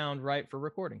sound right for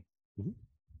recording.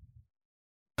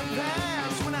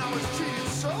 Past when I was treated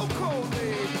so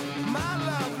coldly, my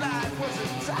love life was a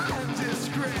time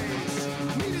disgrace.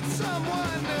 Needed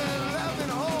someone to love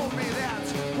and hold me.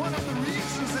 That's one of the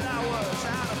reasons that I was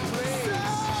out of place. So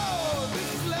this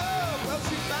is love, well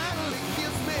she finally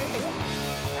kissed me.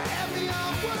 Had me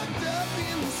all worked up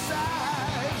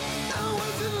inside. I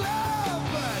was in love,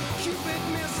 but Cupid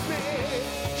missed me.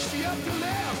 She up and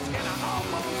left, and I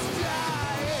almost died.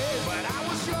 But I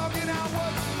was young and I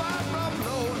was far from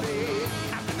lonely.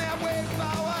 I've been that way for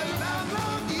a long,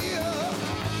 long year.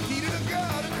 Needed a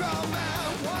girl to call my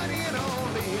one and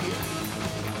only.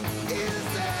 Is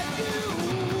that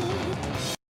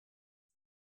you?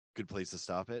 Good place to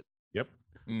stop it. Yep.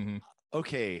 Mm-hmm.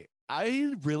 Okay,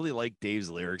 I really like Dave's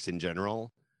lyrics in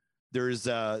general. There's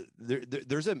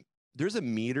there's a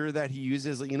meter that he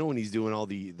uses, when he's doing all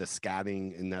the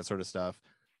scatting and that sort of stuff.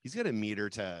 He's got a meter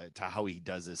to how he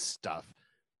does his stuff.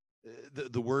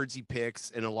 The words he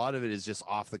picks, and a lot of it is just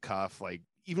off the cuff. Like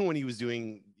even when he was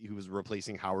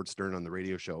replacing Howard Stern on the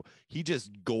radio show, he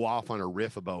just go off on a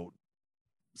riff about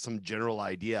some general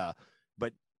idea,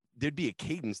 but there'd be a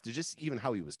cadence to just even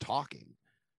how he was talking.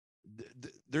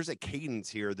 There's a cadence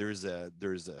here. There's a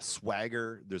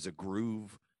swagger. There's a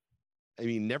groove. I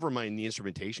mean, never mind the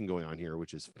instrumentation going on here,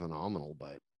 which is phenomenal.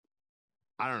 But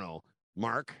I don't know,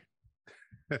 Mark,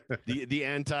 the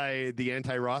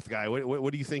anti Roth guy.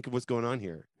 What do you think of what's going on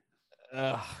here?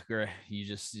 Great.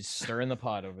 You stirring the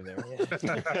pot over there.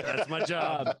 That's my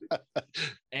job.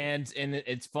 And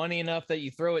it's funny enough that you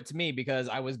throw it to me, because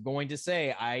I was going to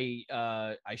say I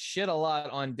shit a lot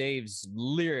on Dave's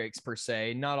lyrics per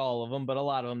se, not all of them, but a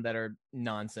lot of them that are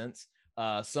nonsense.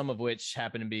 Some of which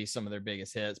happen to be some of their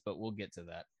biggest hits, but we'll get to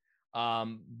that.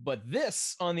 But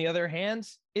this, on the other hand,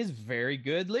 is very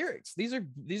good lyrics. These are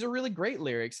really great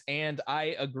lyrics, and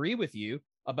I agree with you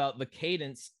about the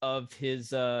cadence of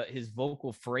his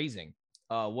vocal phrasing,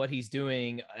 what he's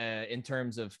doing in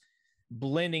terms of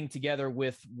blending together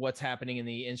with what's happening in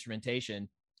the instrumentation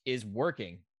is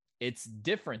working. It's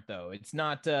different though. It's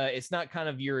not kind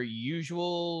of your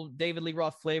usual David Lee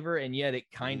Roth flavor, and yet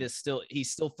it kind of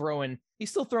he's still throwing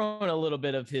a little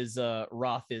bit of his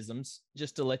Rothisms,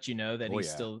 just to let you know that he's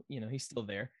still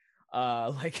there.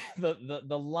 Like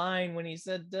the line when he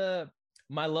said,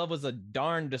 my love was a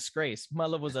darn disgrace. My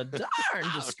love was a darn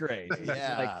disgrace.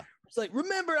 Yeah. It's like,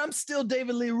 remember, I'm still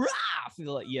David Lee Roth.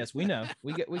 Like, yes, we know.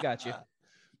 We got you.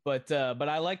 But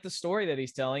I like the story that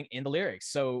he's telling in the lyrics.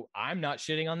 So I'm not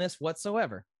shitting on this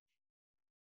whatsoever.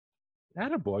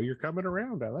 Attaboy, you're coming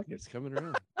around. I like it. It's coming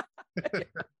around.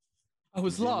 I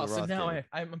was He's in the lost, and Roth now gang.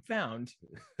 I'm found.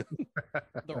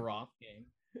 The Roth gang.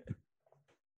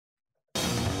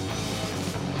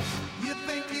 You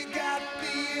think you got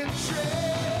the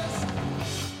interest?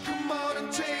 Come on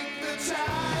and take the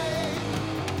time.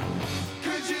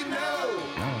 'Cause you know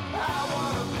I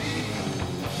wanna be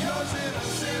yours in a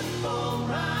simple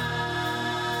rhyme.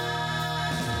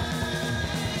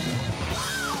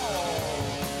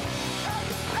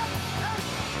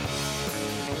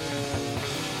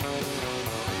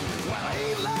 Well,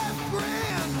 ain't life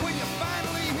grand when you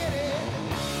finally hit it?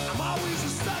 I'm always a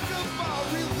sucker for a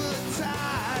real good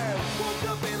time. Woke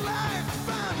up in life,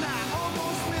 found I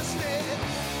almost missed it.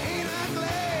 Ain't I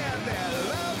glad that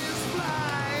love is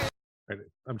blind? Right.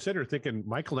 I'm sitting here thinking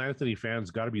Michael Anthony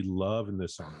fans got to be loving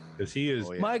this song because he is.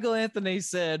 Oh, yeah. Michael Anthony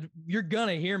said, "You're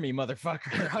gonna hear me,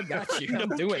 motherfucker. I got you. I'm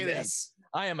doing kidding. this.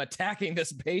 I am attacking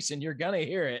this bass, and you're gonna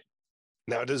hear it."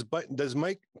 Now, does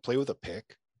Mike play with a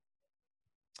pick?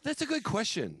 That's a good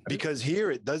question. Because here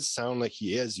it does sound like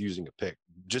he is using a pick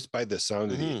just by the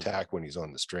sound of the attack when he's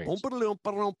on the strings.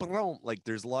 Like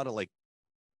there's a lot of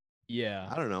Yeah.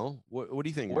 I don't know. What do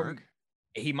you think, Or- Mark?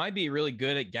 He might be really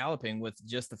good at galloping with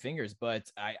just the fingers, but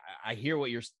I hear what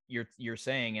you're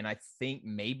saying, and I think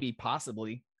maybe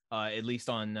possibly at least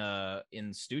on in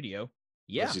the studio.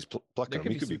 Yeah, Unless he's plucking there them.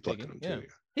 could He be could be some plucking them picking,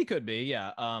 too. he could be.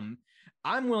 Yeah.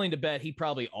 I'm willing to bet he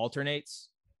probably alternates,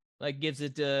 like gives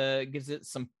it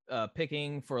some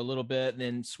picking for a little bit,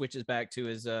 then switches back to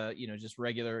his just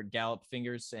regular gallop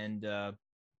fingers, and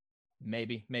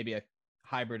maybe a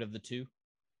hybrid of the two.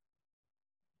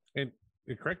 And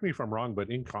correct me if I'm wrong, but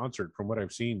in concert, from what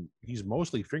I've seen, he's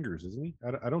mostly fingers, isn't he?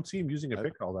 I don't see him using a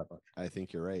pick all that much. I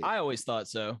think you're right. I always thought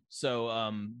so. So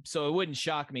it wouldn't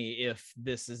shock me if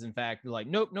this is in fact like,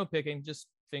 nope, no picking, just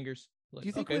fingers. Like, Do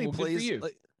you think okay, when he well, good for plays,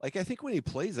 you. like I think when he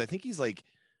plays, I think he's like,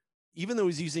 even though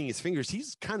he's using his fingers,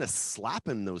 he's kind of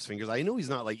slapping those fingers. I know he's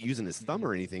not like using his thumb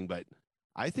or anything, but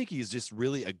I think he's just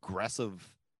really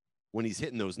aggressive when he's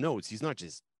hitting those notes. He's not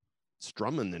just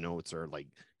strumming the notes or like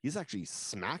he's actually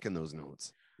smacking those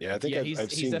notes. Yeah, I think he's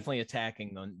I've seen definitely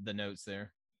attacking the notes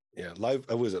there. Yeah, live.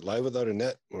 Was it Live Without a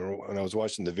Net? When I was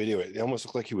watching the video, it almost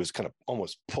looked like he was kind of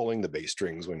almost pulling the bass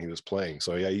strings when he was playing.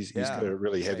 So yeah, he's got a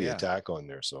really heavy attack on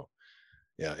there. So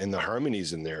yeah, and the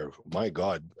harmonies in there, my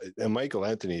God. And Michael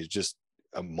Anthony is just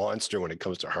a monster when it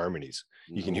comes to harmonies.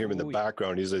 You can hear him in the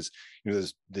background. He's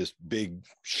this big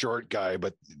short guy,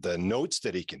 but the notes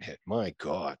that he can hit, my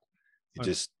God, it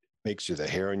just makes the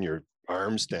hair on your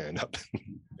arm stand up.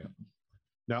 Yeah.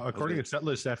 Now, according to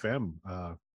Setlist FM,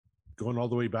 going all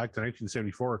the way back to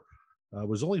 1974,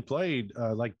 was only played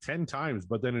like 10 times,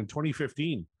 but then in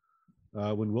 2015,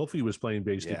 when Wolfie was playing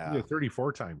bass, they played it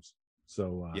 34 times.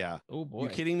 So yeah. Oh boy. You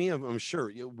kidding me? I'm sure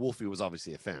Wolfie was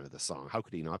obviously a fan of the song. How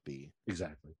could he not be?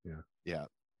 Exactly. Yeah. Yeah.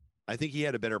 I think he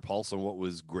had a better pulse on what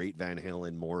was great Van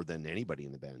Halen more than anybody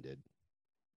in the band did.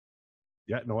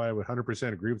 Yeah, no, I would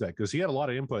 100% agree with that because he had a lot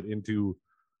of input into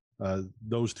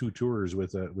those two tours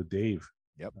with Dave.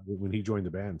 Yep. When he joined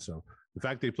the band. So the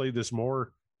fact they played this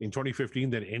more in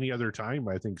 2015 than any other time,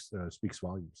 I think speaks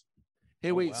volumes.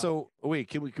 Hey, wait. Wow. So wait,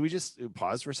 can we just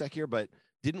pause for a sec here? But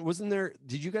did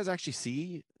you guys actually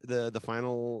see the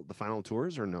final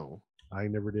tours or no? I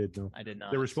never did. No, I did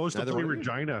not. They were supposed to play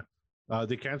Regina.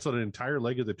 They canceled an entire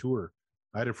leg of the tour.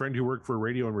 I had a friend who worked for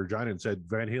radio in Regina and said,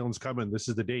 Van Halen's coming. This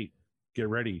is the date. Get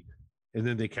ready. And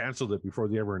then they canceled it before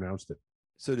they ever announced it.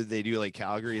 So did they do like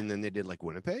Calgary and then they did like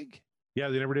Winnipeg? Yeah,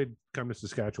 they never did come to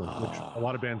Saskatchewan, which a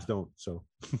lot of bands don't. So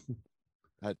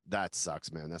that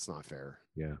sucks, man. That's not fair.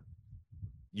 Yeah.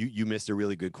 You missed a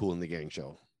really good Cool in the Gang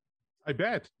show. I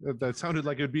bet. That sounded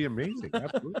like it'd be amazing.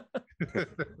 Absolutely.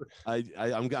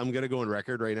 I'm gonna go on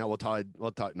record right now. Todd,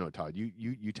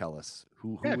 you tell us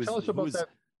who tell us about that.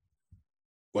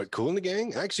 What, Cool in the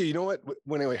Gang? Actually, you know what?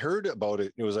 When I heard about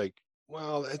it, it was like,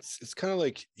 well, it's kind of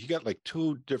like you got like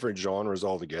two different genres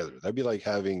altogether. That'd be like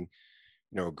having,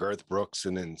 Garth Brooks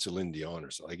and then Celine Dion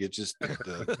or something. Like it's just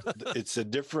it's a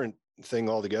different thing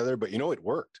altogether. But it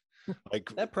worked. Like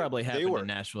that probably happened in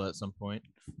Nashville at some point.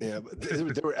 Yeah, but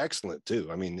they were excellent too.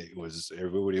 I mean,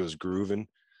 everybody was grooving,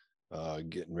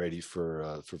 getting ready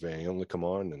for Van Halen to come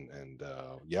on, and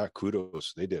yeah,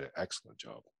 kudos. They did an excellent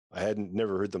job. I hadn't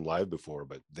never heard them live before,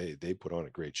 but they put on a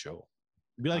great show.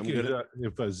 It'd be like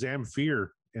if Zamfir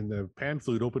and the pan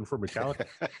flute opened for Metallica,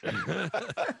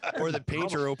 or the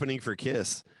Painter opening for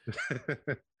Kiss.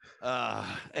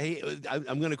 Hey,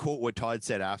 I'm going to quote what Todd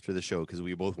said after the show because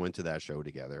we both went to that show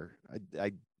together.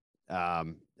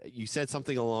 You said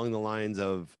something along the lines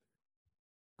of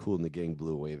Cool in the Gang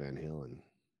blew away Van Halen.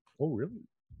 Oh, really?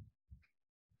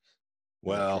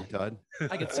 Well, Todd,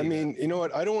 I mean, you know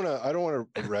what? I don't want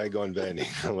to rag on Van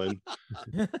Halen.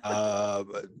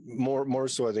 But more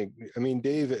so, I think. I mean,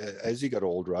 Dave, as he got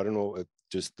older, I don't know,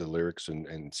 just the lyrics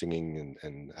and singing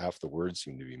and half the words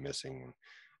seem to be missing.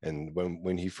 And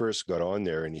when he first got on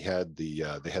there, and he had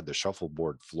they had the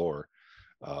shuffleboard floor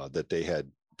that they had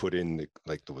put in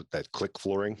that click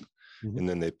flooring, and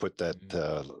then they put that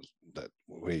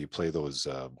where you play those.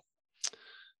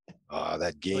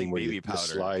 That game like where you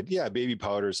slide, baby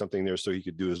powder or something there, so he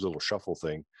could do his little shuffle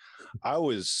thing. I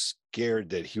was scared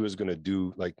that he was going to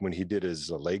do like when he did his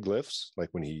leg lifts, like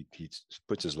when he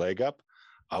puts his leg up.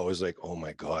 I was like, oh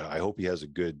my God, I hope he has a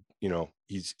good,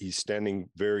 he's standing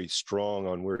very strong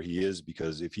on where he is,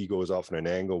 because if he goes off in an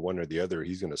angle, one or the other,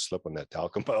 he's going to slip on that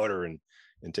talcum powder and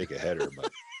take a header.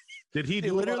 But did he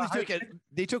do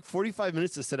they took 45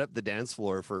 minutes to set up the dance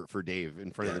floor for Dave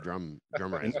in front of the drum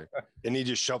riser. And he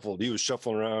just shuffled. He was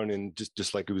shuffling around and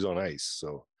just like he was on ice.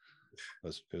 So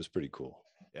it was pretty cool.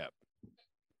 Yeah.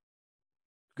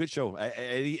 Good show.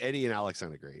 Eddie and Alex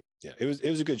sounded great. Yeah, it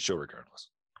was a good show regardless.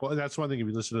 Well, that's one thing. If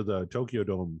you listen to the Tokyo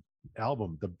Dome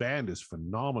album, the band is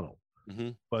phenomenal.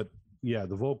 But yeah,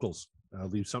 the vocals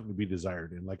leave something to be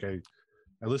desired. And like I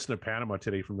listened to Panama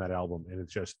today from that album, and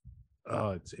it's just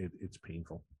it's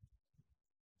painful.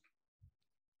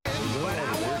 But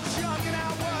I was young and I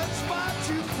was far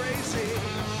too crazy.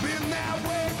 Been that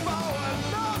way for a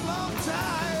long, long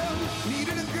time.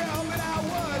 Needed a girl, but I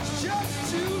was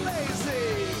just too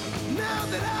lazy. Now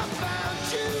that I found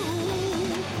you,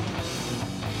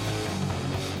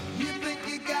 you think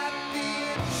you got the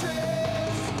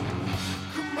interest?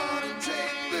 Come on and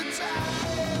take the time.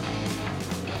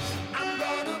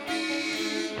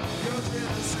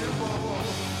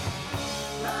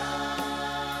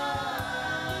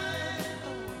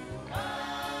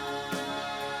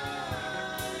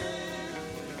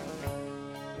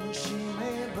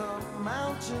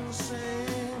 ocean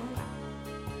sing,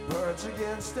 birds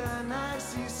against an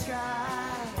icy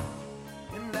sky,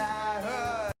 and I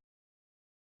heard.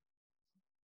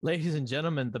 Ladies and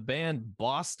gentlemen, the band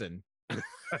Boston.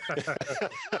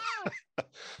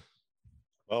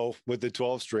 Well, with the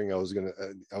 12 string, I was gonna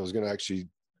actually,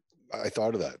 I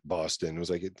thought of that Boston. It was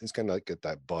like it's kind of like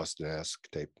that Boston-esque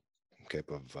type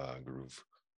of groove.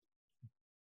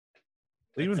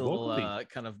 Even It's a little, vocally.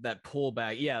 kind of that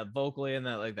pullback, yeah, vocally, and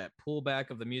that like that pullback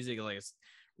of the music, like it's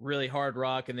really hard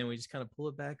rock, and then we just kind of pull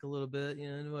it back a little bit,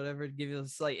 you know, whatever to give you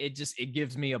this, like it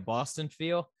gives me a Boston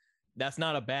feel. That's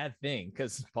not a bad thing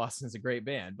because Boston's a great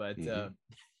band, but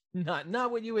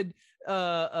not what you would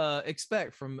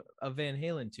expect from a Van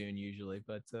Halen tune usually.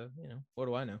 But you know, what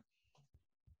do I know?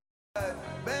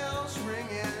 Bells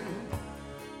ringing,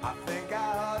 I think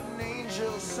I heard an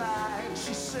angel sigh.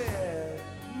 She said,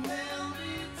 there'll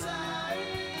be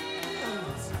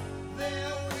times,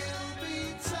 there will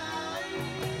be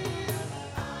times.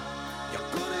 You're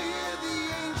gonna hear the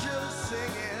angels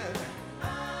singing,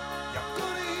 you're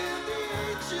gonna hear the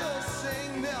angels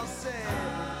sing. They'll say,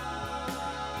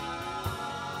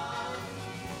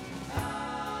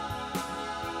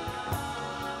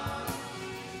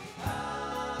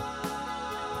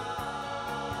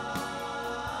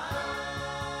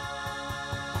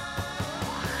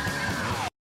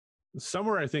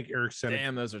 Somewhere, I think Eric said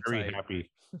Damn, those are very tight.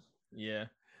 happy. Yeah.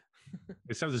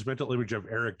 It sounds this mental image of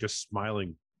Eric just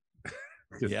smiling.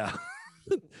 Yeah.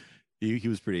 he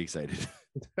was pretty excited.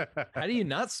 How do you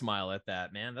not smile at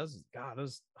that, man? Those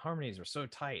harmonies are so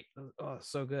tight. Oh,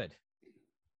 so good.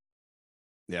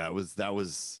 Yeah,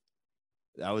 that's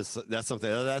something.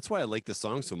 That's why I like the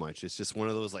song so much. It's just one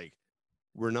of those, like,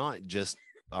 we're not just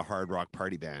a hard rock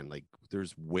party band. Like,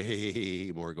 there's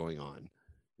way more going on.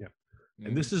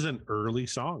 And this is an early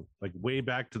song, like way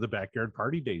back to the Backyard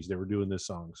Party days. They were doing this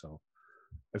song, so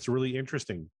that's really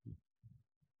interesting.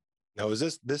 Now, is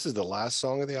this is the last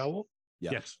song of the album?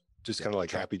 Yeah. Yes, Just Yeah, kind of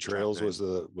like track- Happy track Trails nine.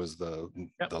 was the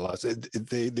Yep. last.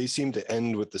 They seem to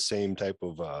end with the same type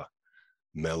of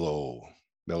mellow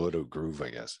groove,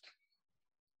 I guess.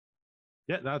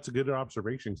 yeah, that's a good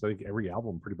observation. So I think every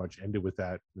album pretty much ended with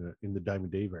that in the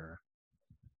Diamond Dave era.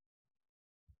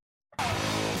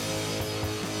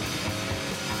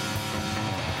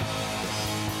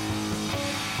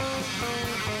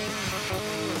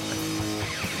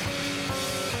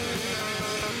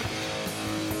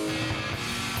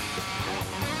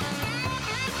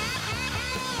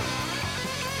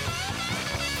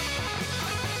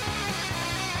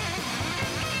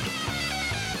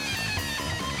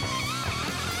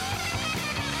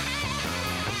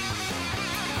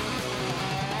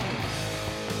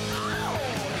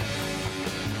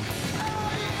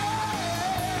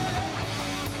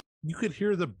 You could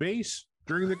hear the bass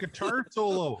during the guitar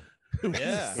solo.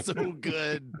 Yeah. So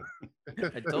good.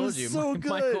 I told was you, so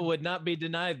Michael good. would not be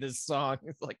denied this song.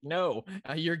 It's like, no,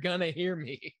 you're gonna hear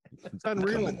me. It's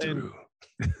unreal. Coming And, through.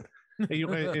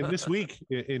 and this week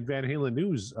in Van Halen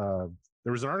news,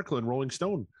 there was an article in Rolling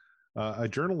Stone. A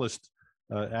journalist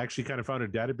actually kind of found a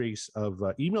database of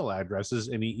email addresses,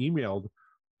 and he emailed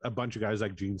a bunch of guys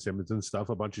like Gene Simmons and stuff,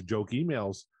 a bunch of joke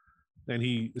emails. And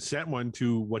he sent one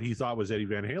to what he thought was Eddie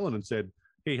Van Halen and said,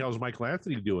 "Hey, how's Michael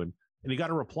Anthony doing?" And he got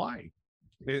a reply.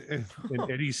 And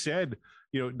Eddie said,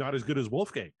 not as good as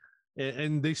Wolfgang.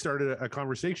 And they started a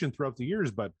conversation throughout the years,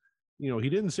 but he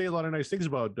didn't say a lot of nice things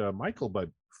about Michael, but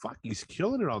fuck, he's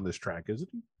killing it on this track, isn't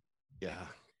he? Yeah.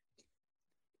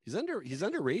 He's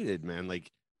underrated, man.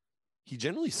 Like, he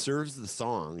generally serves the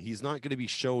song. He's not going to be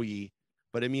showy,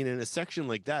 but I mean, in a section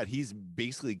like that, he's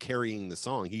basically carrying the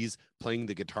song. He's playing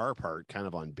the guitar part kind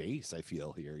of on bass, I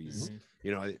feel here. He's,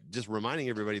 just reminding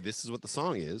everybody this is what the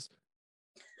song is.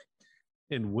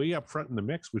 And way up front in the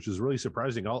mix, which is really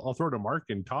surprising. I'll throw to Mark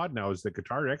and Todd now as the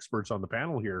guitar experts on the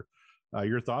panel here.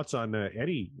 Your thoughts on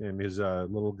Eddie and his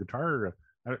little guitar?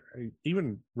 I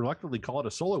even reluctantly call it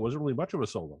a solo. It wasn't really much of a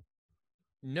solo.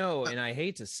 No, and I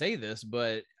hate to say this,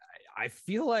 but I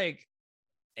feel like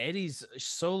Eddie's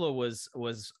solo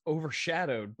was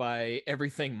overshadowed by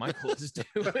everything Michael is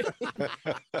doing.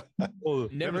 Well,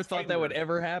 Never thought that would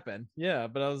ever happen. Yeah,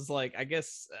 but I was like, I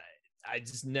guess I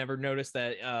just never noticed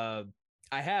that.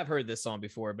 I have heard this song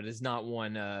before, but it's not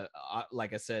one.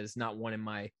 Like I said, it's not one in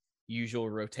my usual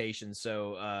rotation,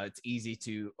 so it's easy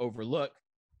to overlook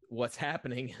what's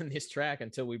happening in this track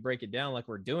until we break it down like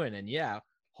we're doing. And yeah,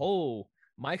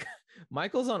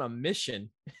 Michael's on a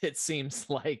mission, it seems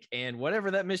like, and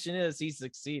whatever that mission is, he's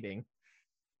succeeding.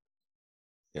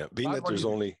 Yeah, being that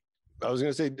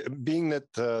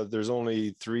there's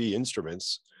only 3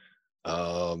 instruments,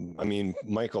 I mean,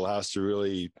 Michael has to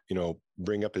really,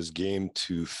 bring up his game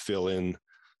to fill in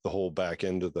the whole back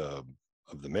end of the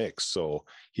mix. So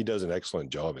he does an excellent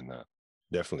job in that.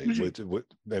 Definitely.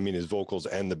 I mean, his vocals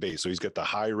and the bass. So he's got the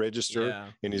high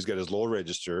register and he's got his low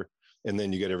register, and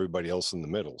then you get everybody else in the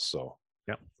middle. So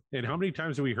yeah. And how many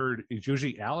times have we heard it's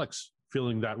usually Alex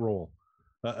filling that role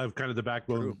of kind of the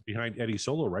backbone behind Eddie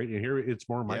solo, right? And here it's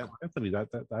more Michael Anthony.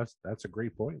 That's a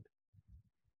great point.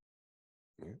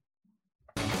 Yeah.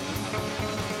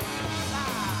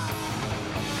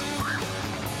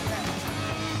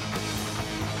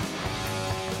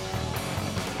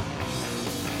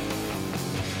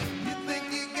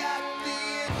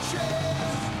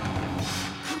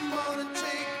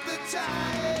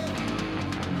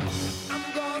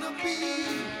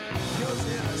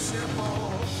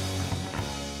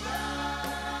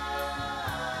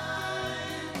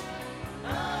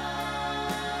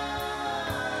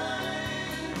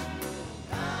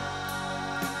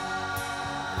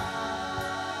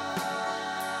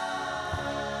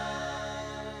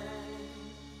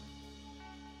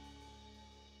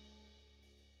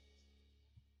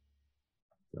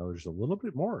 There's a little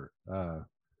bit more.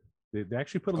 They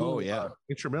actually put a little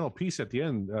instrumental piece at the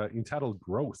end entitled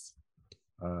Growth.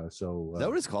 Is that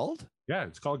what it's called? Yeah,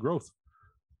 it's called Growth.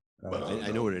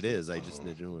 I know what it is. I just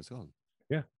didn't know what it's called.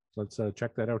 Yeah, let's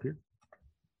check that out here.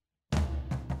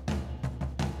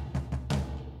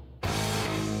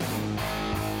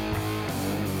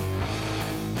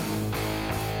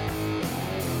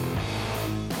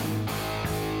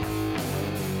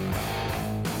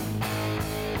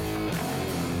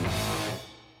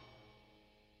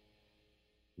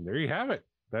 There you have it.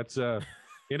 That's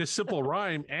in a simple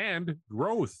rhyme and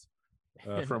growth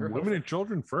from Growth. Women and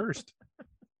Children First.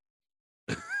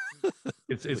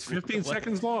 It's 15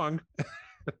 seconds long.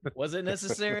 Was it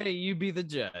necessary? You be the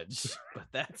judge. But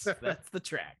that's the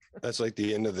track. That's like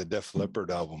the end of the Def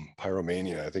Leppard album,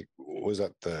 Pyromania. I think was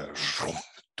that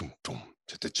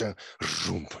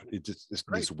it's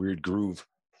this weird groove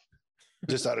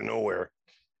just out of nowhere.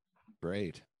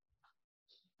 Great.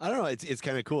 I don't know. It's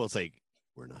kind of cool. It's like,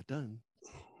 we're not done.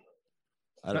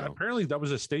 I don't know. Apparently that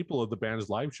was a staple of the band's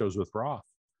live shows with Roth.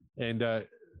 And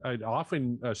I'd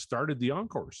often started the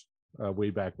encores way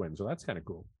back when. So that's kind of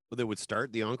cool. Well, they would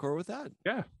start the encore with that?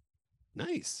 Yeah.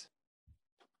 Nice.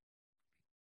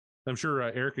 I'm sure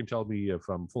Eric can tell me if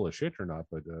I'm full of shit or not,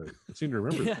 but I seem to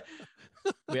remember. Yeah.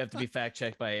 We have to be fact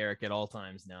checked by Eric at all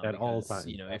times now. At all times.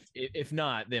 If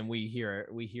not, then we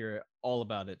hear all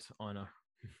about it on our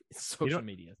social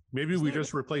media. Maybe we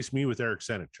just replace me with Eric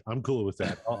Senich. I'm cool with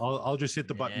that. I'll just hit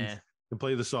the buttons and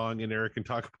play the song, and Eric can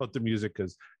talk about the music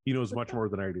because he knows much more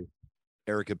than I do.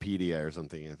 Ericopedia or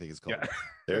something, I think it's called. Yeah.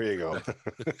 There you go.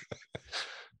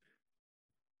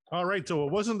 All right. So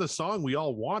it wasn't the song we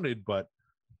all wanted, but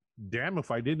damn if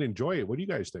I didn't enjoy it. What do you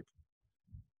guys think?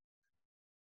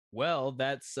 Well,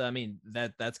 that's going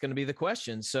to be the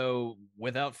question. So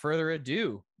without further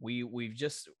ado, we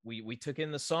took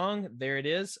in the song. There it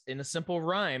is in a simple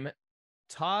rhyme.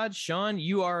 Todd, Sean,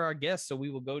 you are our guest, so we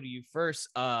will go to you first.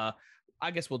 I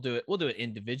guess we'll do it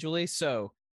individually.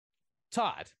 So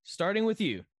Todd, starting with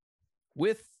you,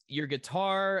 with your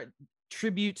guitar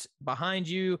tribute behind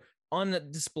you on the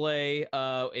display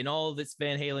in all of its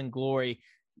Van Halen glory,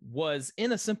 was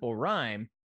in a simple rhyme.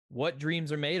 What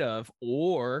dreams are made of,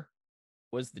 or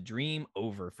was the dream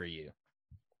over for you?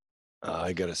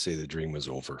 I gotta say the dream was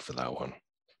over for that one.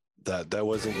 That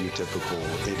wasn't your typical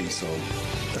Eddie song.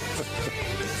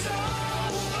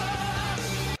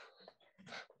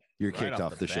 You're kicked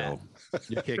off the show.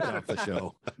 You're kicked off the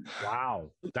show. Wow,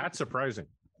 that's surprising.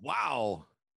 Wow.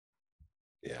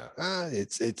 Yeah,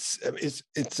 it's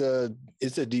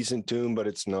a decent tune, but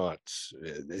it's not.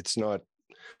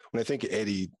 When I think of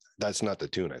Eddie, that's not the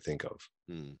tune I think of.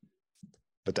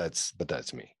 But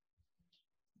that's me.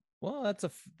 Well,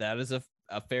 that is a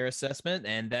fair assessment,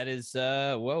 and that is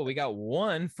we got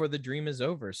one for the dream is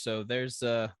over. So there's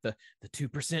the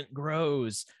 2%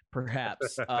 grows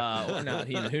perhaps or not.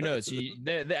 Who knows?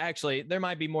 Actually, there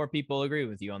might be more people agree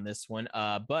with you on this one.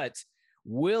 But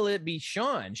will it be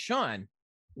Sean? Sean,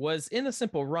 was in a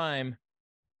simple rhyme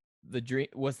the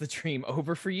dream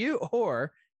over for you,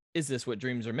 or is this what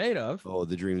dreams are made of? Oh,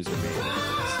 the dreams are made of.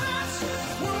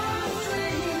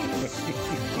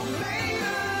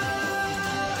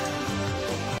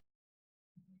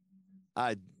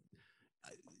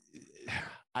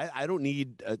 I don't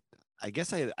need I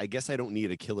guess I don't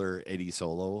need a killer Eddie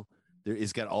solo.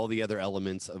 It's got all the other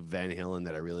elements of Van Halen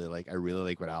that I really like. I really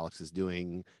like what Alex is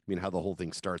doing. I mean, how the whole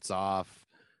thing starts off,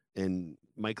 and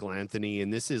Michael Anthony,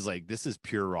 and this is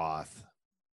pure Roth.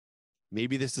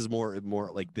 maybe this is more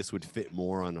like this would fit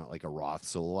more on like a Roth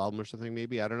solo album or something.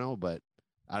 Maybe I don't know, but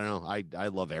I don't know. I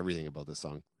love everything about this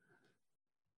song.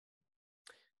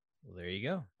 Well, there you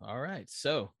go. All right.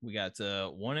 So we got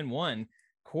 1-1.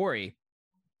 Corey,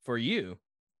 for you,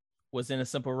 was In a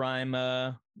Simple Rhyme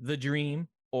the dream,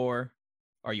 or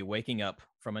are you waking up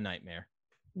from a nightmare?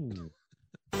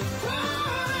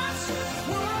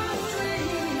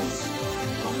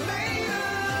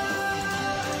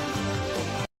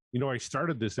 You know, I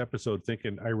started this episode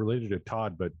thinking I related to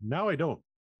Todd, but now I don't.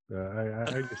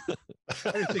 I just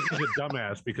think he's a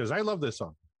dumbass because I love this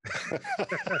song.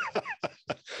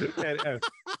 and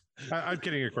I'm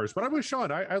kidding, of course, but I'm with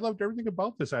Sean. I loved everything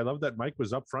about this. I love that Mike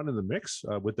was up front in the mix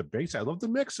with the bass. I love the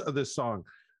mix of this song.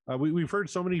 We've heard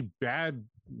so many bad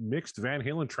mixed Van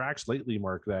Halen tracks lately,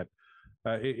 Mark, that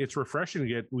it's refreshing to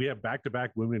get. We have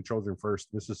back-to-back Women and Children First.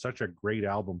 This is such a great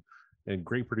album and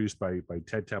great produced by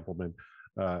Ted Templeman.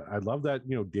 I love that,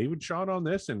 you know, David shot on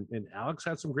this and Alex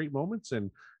had some great moments.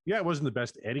 And yeah, it wasn't the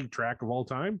best Eddie track of all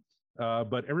time,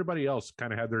 but everybody else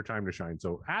kind of had their time to shine.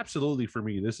 So absolutely, for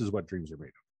me, this is what dreams are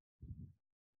made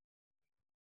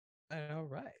of. All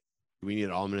right. Do we need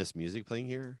ominous music playing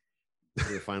here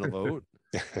for the final vote?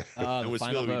 The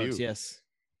final votes, yes.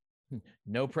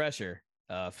 No pressure.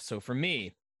 So for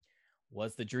me,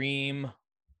 was the dream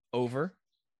over,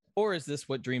 or is this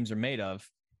what dreams are made of?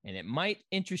 And it might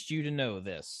interest you to know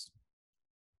this.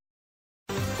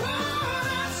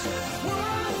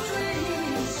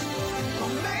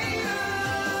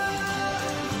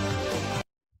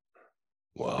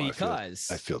 Wow, because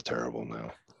I feel terrible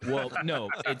now. Well, no,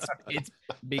 it's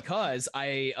because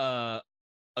I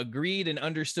agreed and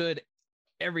understood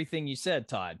everything you said,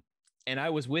 Todd, and I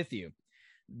was with you.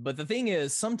 But the thing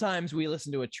is, sometimes we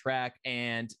listen to a track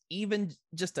and even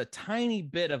just a tiny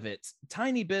bit of it,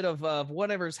 tiny bit of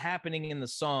whatever's happening in the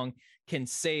song can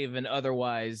save an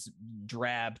otherwise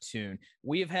drab tune.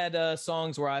 We have had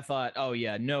songs where I thought, oh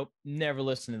yeah, nope, never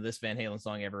listen to this Van Halen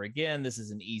song ever again. This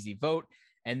is an easy vote.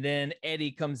 And then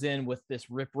Eddie comes in with this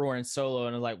rip-roaring solo,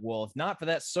 and I'm like, well, if not for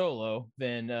that solo,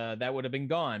 then that would have been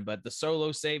gone. But the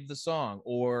solo saved the song,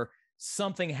 or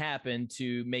something happened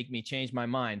to make me change my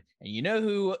mind. And you know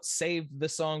who saved the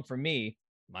song for me?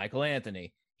 Michael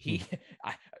Anthony. He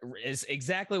is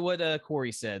exactly what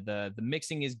Corey said. The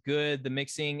mixing is good. The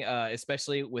mixing,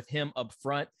 especially with him up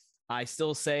front. I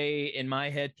still say in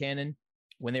my head canon,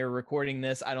 when they were recording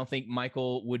this, I don't think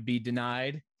Michael would be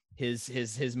denied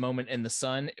his moment in the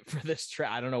sun for this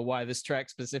track. I don't know why this track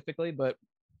specifically, but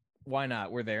why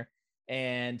not? We're there.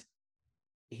 And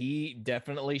he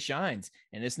definitely shines.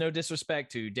 And it's no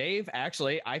disrespect to Dave.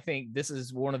 Actually, I think this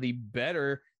is one of the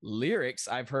better lyrics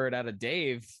I've heard out of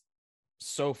Dave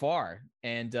so far.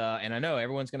 And I know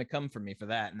everyone's going to come for me for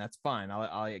that, and that's fine.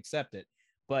 I'll accept it.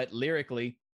 But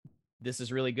lyrically, this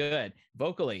is really good.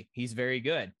 Vocally, he's very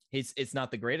good. It's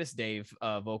not the greatest Dave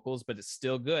vocals, but it's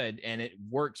still good, and it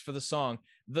works for the song.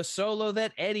 The solo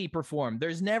that Eddie performed,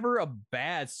 there's never a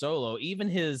bad solo. Even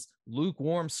his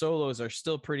lukewarm solos are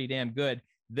still pretty damn good.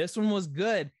 This one was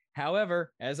good.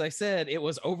 However, as I said, it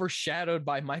was overshadowed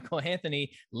by Michael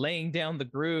Anthony laying down the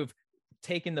groove,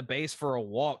 taking the bass for a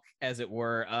walk, as it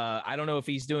were. I don't know if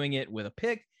he's doing it with a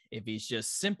pick, if he's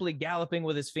just simply galloping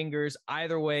with his fingers.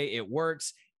 Either way, it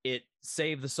works. It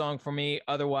saved the song for me.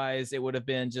 Otherwise, it would have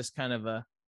been just kind of a,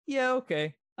 yeah,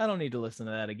 okay, I don't need to listen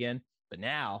to that again. But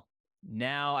now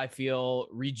I feel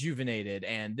rejuvenated.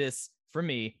 And this, for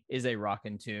me, is a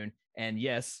rockin' tune. And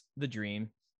yes, the dream.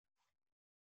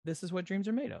 This is what dreams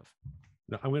are made of.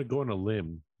 Now, I'm going to go on a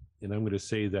limb, and I'm going to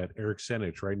say that Eric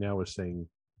Senich right now is saying,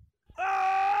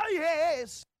 Oh,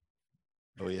 yes.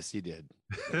 Oh, yes, he did.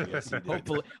 Oh, yes, he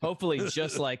did. Hopefully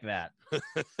just like that.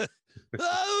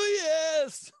 Oh,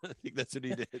 yes. I think that's what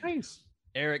he did. Nice.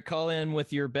 Eric, call in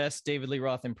with your best David Lee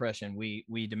Roth impression.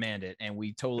 We demand it, and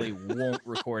we totally won't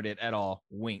record it at all.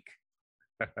 Wink.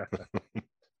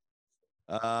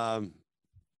 I'm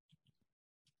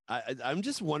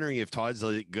just wondering if Todd's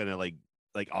gonna like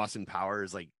Austin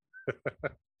Powers, like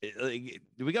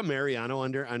do we got Mariano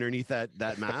underneath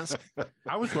that mask?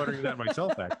 I was wondering that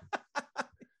myself, actually.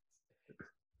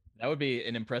 That would be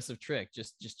an impressive trick.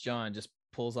 Just John just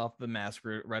pulls off the mask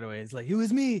right away. It's like, it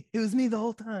was me the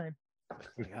whole time.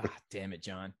 Like, damn it,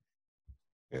 John.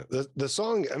 Yeah, the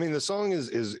song. I mean, the song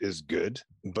is good,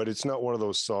 but it's not one of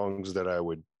those songs that I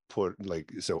would put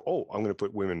like. So, I'm going to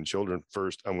put Women and Children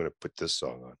first. I'm going to put this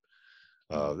song on.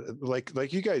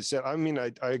 Like you guys said. I mean,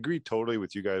 I agree totally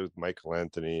with you guys with Michael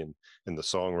Anthony and the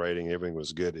songwriting. Everything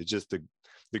was good. It's just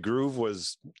the groove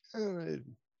was.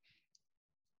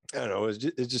 I don't know. It's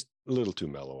just a little too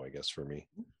mellow, I guess, for me.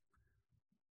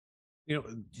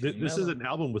 This is an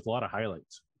album with a lot of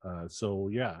highlights. So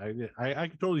yeah, I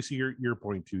can totally see your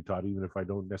point too, Todd, even if I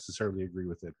don't necessarily agree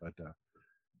with it. But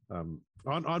on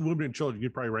Women and Children,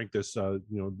 you'd probably rank this the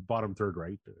bottom third,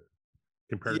 right?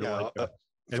 Compared to like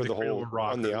for the whole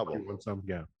rock on the album.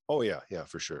 Yeah. Oh yeah,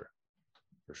 for sure.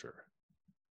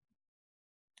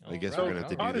 I guess All we're right. gonna have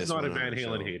to Todd do is this. not a one on Van our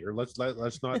Halen show. hater. Let's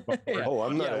not. Yeah. Oh,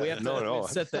 I'm not. Yeah, we have no. to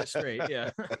set that straight. Yeah.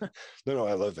 No,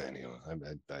 I love Van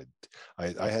Halen.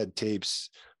 I had tapes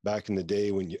back in the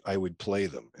day when I would play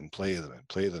them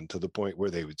to the point where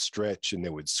they would stretch and they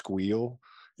would squeal.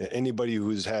 Anybody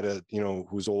who's had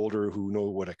who's older, who know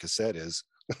what a cassette is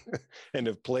and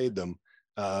have played them,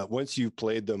 once you've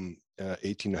played them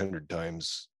 1,800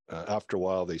 times, after a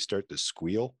while, they start to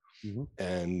squeal. Mhm.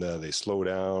 And they slow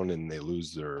down and they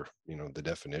lose their, the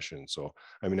definition. So,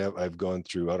 I mean, I've gone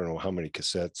through, I don't know how many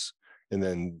cassettes, and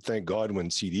then thank God when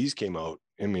CDs came out,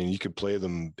 I mean, you could play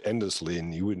them endlessly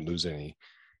and you wouldn't lose any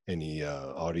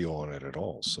audio on it at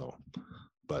all. So,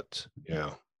 but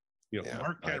yeah.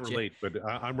 Mark can't relate, but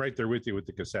I'm right there with you with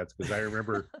the cassettes, because I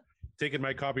remember taking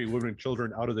my copy of Women and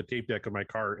Children out of the tape deck of my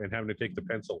car and having to take the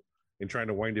pencil and trying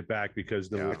to wind it back because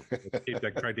the tape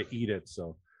deck tried to eat it.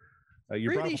 So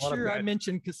Pretty sure I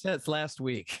mentioned cassettes last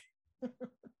week.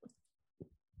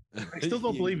 I still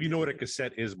don't believe you know what a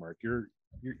cassette is, Mark. You're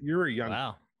a young.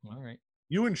 Wow. All right.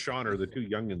 You and Sean are the two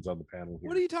youngins on the panel here.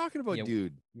 What are you talking about, Yeah,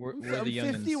 dude? We're I'm the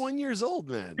youngins. 51 years old,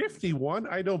 man. 51?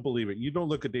 I don't believe it. You don't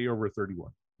look a day over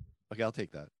 31. Okay, I'll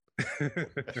take that. There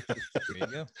you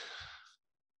go.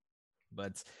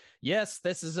 But yes,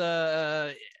 this is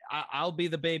I'll be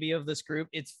the baby of this group.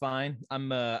 It's fine.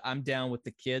 I'm down with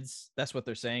the kids. That's what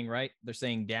they're saying, right? They're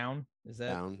saying down. Is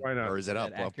that Down, Why not? or is it up?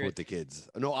 That Up accurate? with the kids.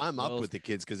 No, I'm up Well, with the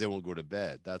kids because they won't go to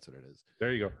bed. That's what it is.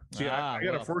 There you go. See, I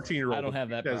got a 14-year-old. I don't have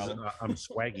that problem. I'm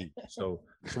swaggy. So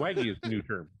swaggy is the new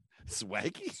term.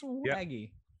 Swaggy.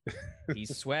 Swaggy.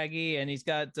 He's swaggy, and he's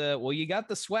got you got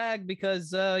the swag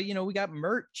because we got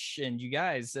merch, and you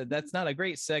guys, that's not a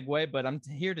great segue, but I'm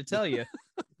here to tell you,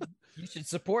 you should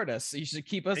support us. You should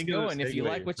keep us Thank you for the going if you segue.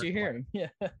 like what you're hearing. Yeah,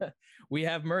 we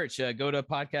have merch. Go to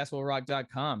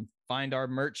podcastwillrock.com, find our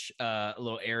merch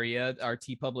little area, our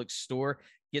TeePublic store.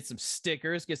 Get some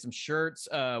stickers, get some shirts.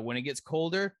 When it gets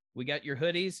colder, we got your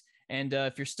hoodies, and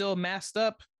if you're still masked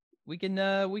up, we can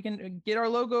get our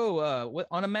logo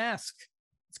on a mask.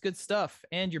 It's good stuff,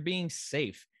 and you're being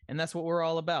safe, and that's what we're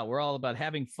all about. We're all about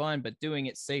having fun, but doing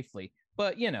it safely.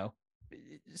 But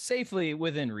safely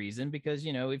within reason, because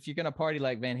if you're gonna party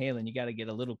like Van Halen, you got to get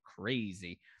a little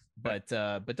crazy, but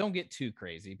don't get too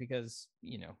crazy, because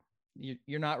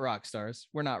you're not rock stars.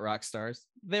 We're not rock stars.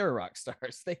 They're rock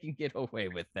stars. They can get away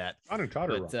with that. John and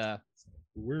Todd are But rock.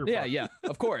 We're yeah,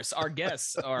 of course, our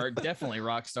guests are definitely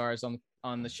rock stars on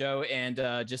the show,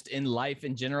 and just in life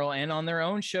in general, and on their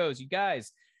own shows. You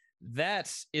guys,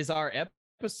 that is our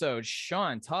episode.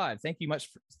 Sean, Todd, thank you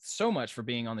so much for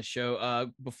being on the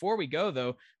show. Before we go,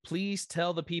 though, please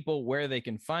tell the people where they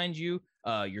can find you,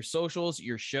 your socials,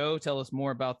 your show. Tell us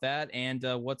more about that, and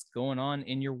what's going on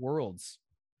in your worlds.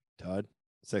 Todd,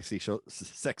 sexy social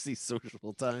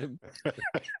time.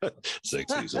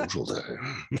 Sexy social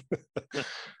time.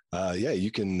 You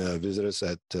can visit us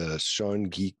at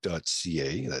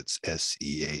seangeek.ca. That's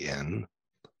SEAN.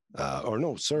 Sean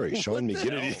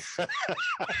McGinnity.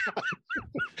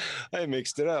 I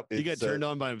mixed it up. He got turned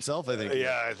on by himself, I think.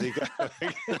 Yeah, I think.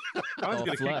 John's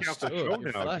gonna kick you off the show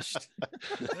You're now. flushed.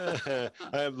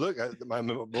 I'm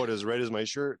about as red as my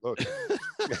shirt. Look.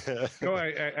 No,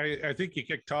 I think you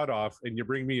kick Todd off and you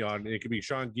bring me on, and it could be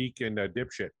Sean Geek and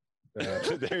Dipshit.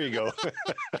 There you go.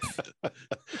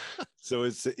 So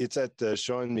it's at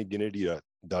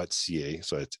seanmcginnity.ca.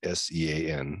 So it's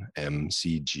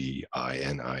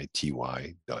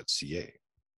SEANMCGINITY.ca.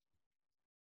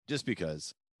 Just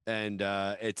because. And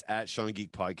it's at Sean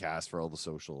Geek Podcast for all the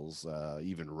socials,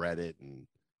 even Reddit, and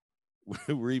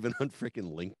we're even on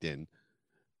freaking LinkedIn.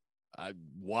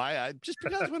 Just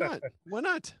because, why not? Why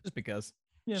not? Just because.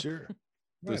 Yeah. Sure.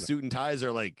 Why The not? suit and ties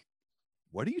are like,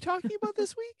 what are you talking about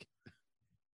this week?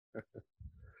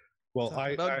 Well,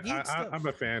 Talk about geek stuff. I'm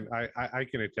a fan. I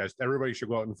can attest. Everybody should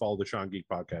go out and follow the Sean Geek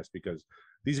Podcast, because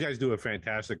these guys do a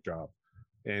fantastic job.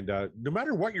 And no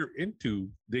matter what you're into,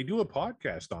 they do a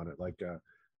podcast on it. Like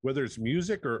whether it's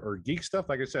music or geek stuff.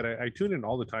 Like I said, I tune in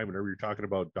all the time whenever you're talking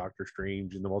about Doctor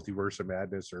Strange and the Multiverse of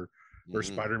Madness or Mhm.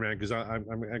 Spider-Man, because I'm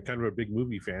kind of a big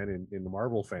movie fan and the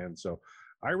Marvel fan. So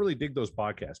I really dig those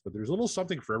podcasts. But there's a little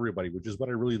something for everybody, which is what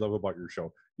I really love about your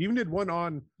show. You even did one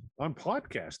on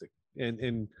podcasting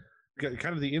and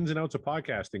kind of the ins and outs of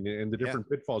podcasting and the different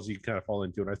pitfalls you kind of fall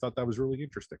into. And I thought that was really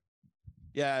interesting.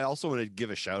 Yeah, I also want to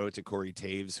give a shout out to Corey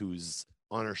Taves, who's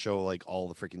on our show like all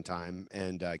the freaking time,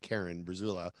 and Karen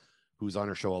Brazula, who's on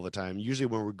our show all the time. Usually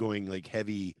when we're going like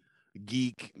heavy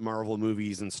geek Marvel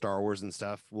movies and Star Wars and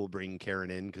stuff, we'll bring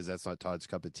Karen in because that's not Todd's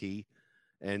cup of tea.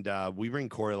 And we bring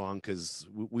Corey along because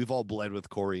we've all bled with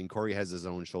Corey, and Corey has his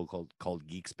own show called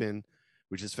Geek Spin,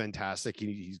 which is fantastic.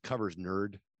 He covers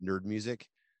nerd music,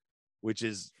 which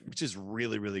is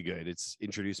really, really good. It's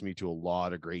introduced me to a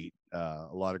lot of great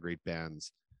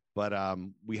bands. But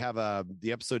we have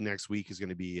the episode next week is going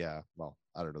to be well,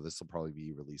 I don't know, this will probably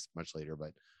be released much later,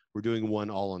 but we're doing one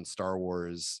all on Star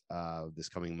Wars this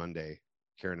coming Monday.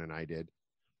 Karen and I did.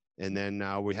 And then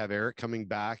we have Eric coming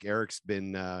back. Eric's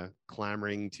been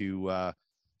clamoring to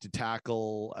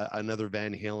tackle another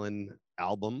Van Halen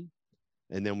album.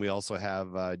 And then we also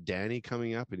have Danny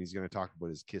coming up, and he's going to talk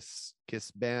about his Kiss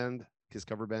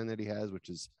cover band that he has, which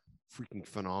is freaking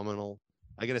phenomenal.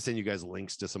 I got to send you guys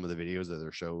links to some of the videos of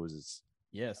their shows.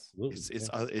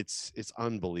 It's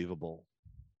unbelievable.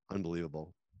 Too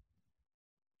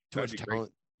much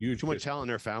talent. Too much talent in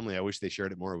their family. I wish they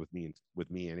shared it more with me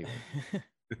anyway.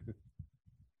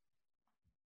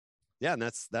 Yeah, and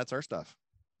that's our stuff.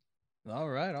 All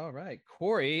right.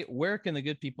 Corey, where can the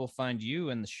good people find you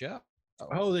and the show?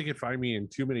 Oh, they can find me in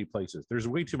too many places. There's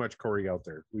way too much Corey out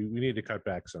there. We need to cut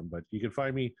back some, but you can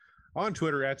find me on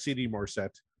Twitter at CD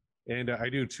Morset. And I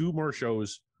do 2 more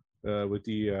shows with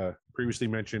the previously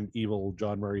mentioned evil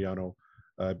John Mariano.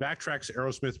 Backtracks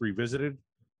Aerosmith Revisited.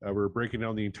 We're breaking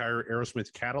down the entire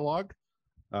Aerosmith catalog.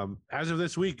 As of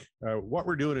this week, what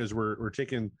we're doing is we're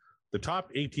taking the top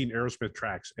 18 Aerosmith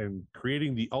tracks and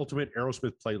creating the ultimate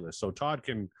Aerosmith playlist. So Todd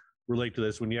can relate to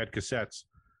this when you had cassettes.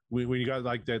 When you got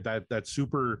like that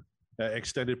super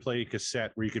extended play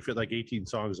cassette where you could fit like 18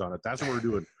 songs on it. That's what we're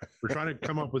doing. We're trying to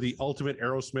come up with the ultimate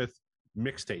Aerosmith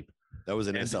mixtape. That was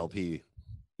an SLP.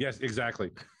 Yes,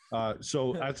 exactly.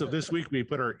 So as of this week, we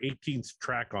put our 18th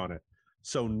track on it.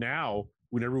 So now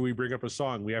whenever we bring up a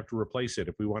song, we have to replace it.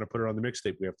 If we want to put it on the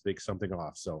mixtape, we have to take something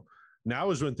off. So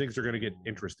now is when things are going to get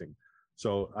interesting.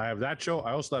 So I have that show.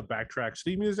 I also have Backtrack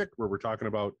Steam Music, where we're talking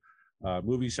about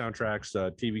movie soundtracks,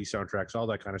 TV soundtracks, all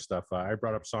that kind of stuff. I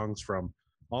brought up songs from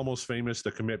Almost Famous,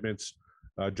 The Commitments.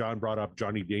 John brought up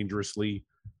Johnny Dangerously.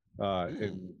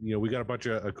 And, we got a bunch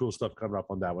of cool stuff coming up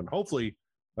on that one. Hopefully,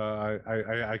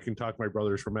 I can talk my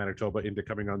brothers from Manitoba into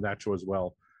coming on that show as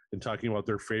well and talking about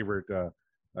their favorite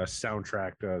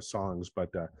soundtrack songs.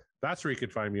 But that's where you can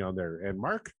find me on there. And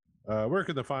Mark, where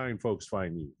can the fine folks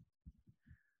find you?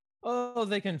 Oh,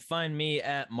 they can find me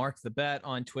at Mark the Bat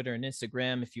on Twitter and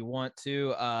Instagram if you want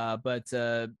to. But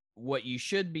what you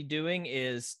should be doing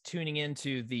is tuning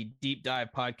into the Deep Dive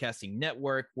Podcasting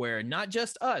Network, where not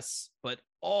just us, but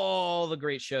all the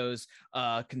great shows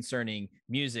concerning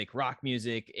music, rock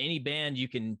music, any band you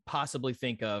can possibly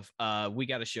think of, we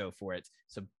got a show for it.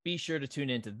 So be sure to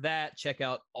tune into that. Check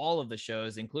out all of the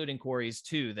shows, including Corey's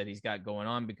too, that he's got going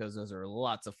on, because those are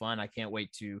lots of fun. I can't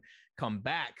wait to come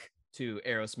back to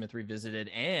Aerosmith Revisited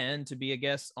and to be a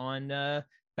guest on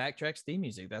Backtrack Theme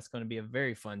Music. That's going to be a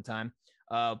very fun time.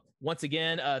 Once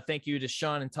again, thank you to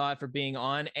Sean and Todd for being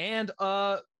on. And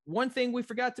one thing we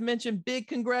forgot to mention, big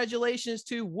congratulations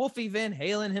to Wolfie Van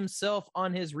Halen himself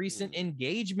on his recent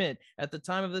engagement at the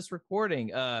time of this recording.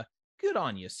 Good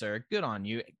on you, sir. Good on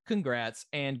you. Congrats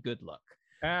and good luck.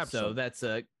 Absolutely. So that's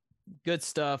good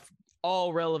stuff.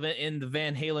 All relevant in the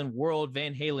Van Halen world,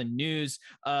 Van Halen news.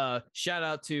 Shout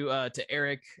out to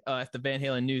Eric at the Van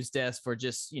Halen news desk for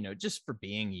just for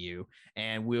being you.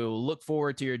 And we'll look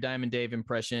forward to your Diamond Dave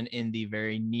impression in the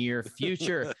very near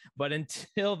future. But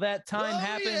until that time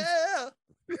happens,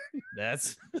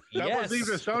 that wasn't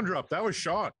even a sound drop. That was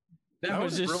Sean. That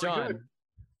was just really Sean. Good.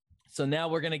 So now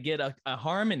we're gonna get a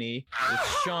harmony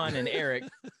with Sean and Eric,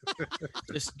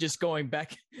 just going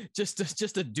back,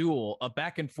 just a duel, a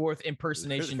back and forth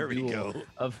impersonation duel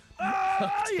of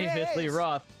David Lee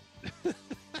Roth,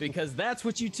 because that's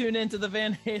what you tune into the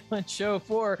Van Halen show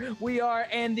for. We are,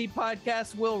 and the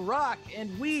podcast will rock,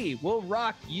 and we will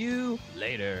rock you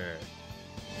later.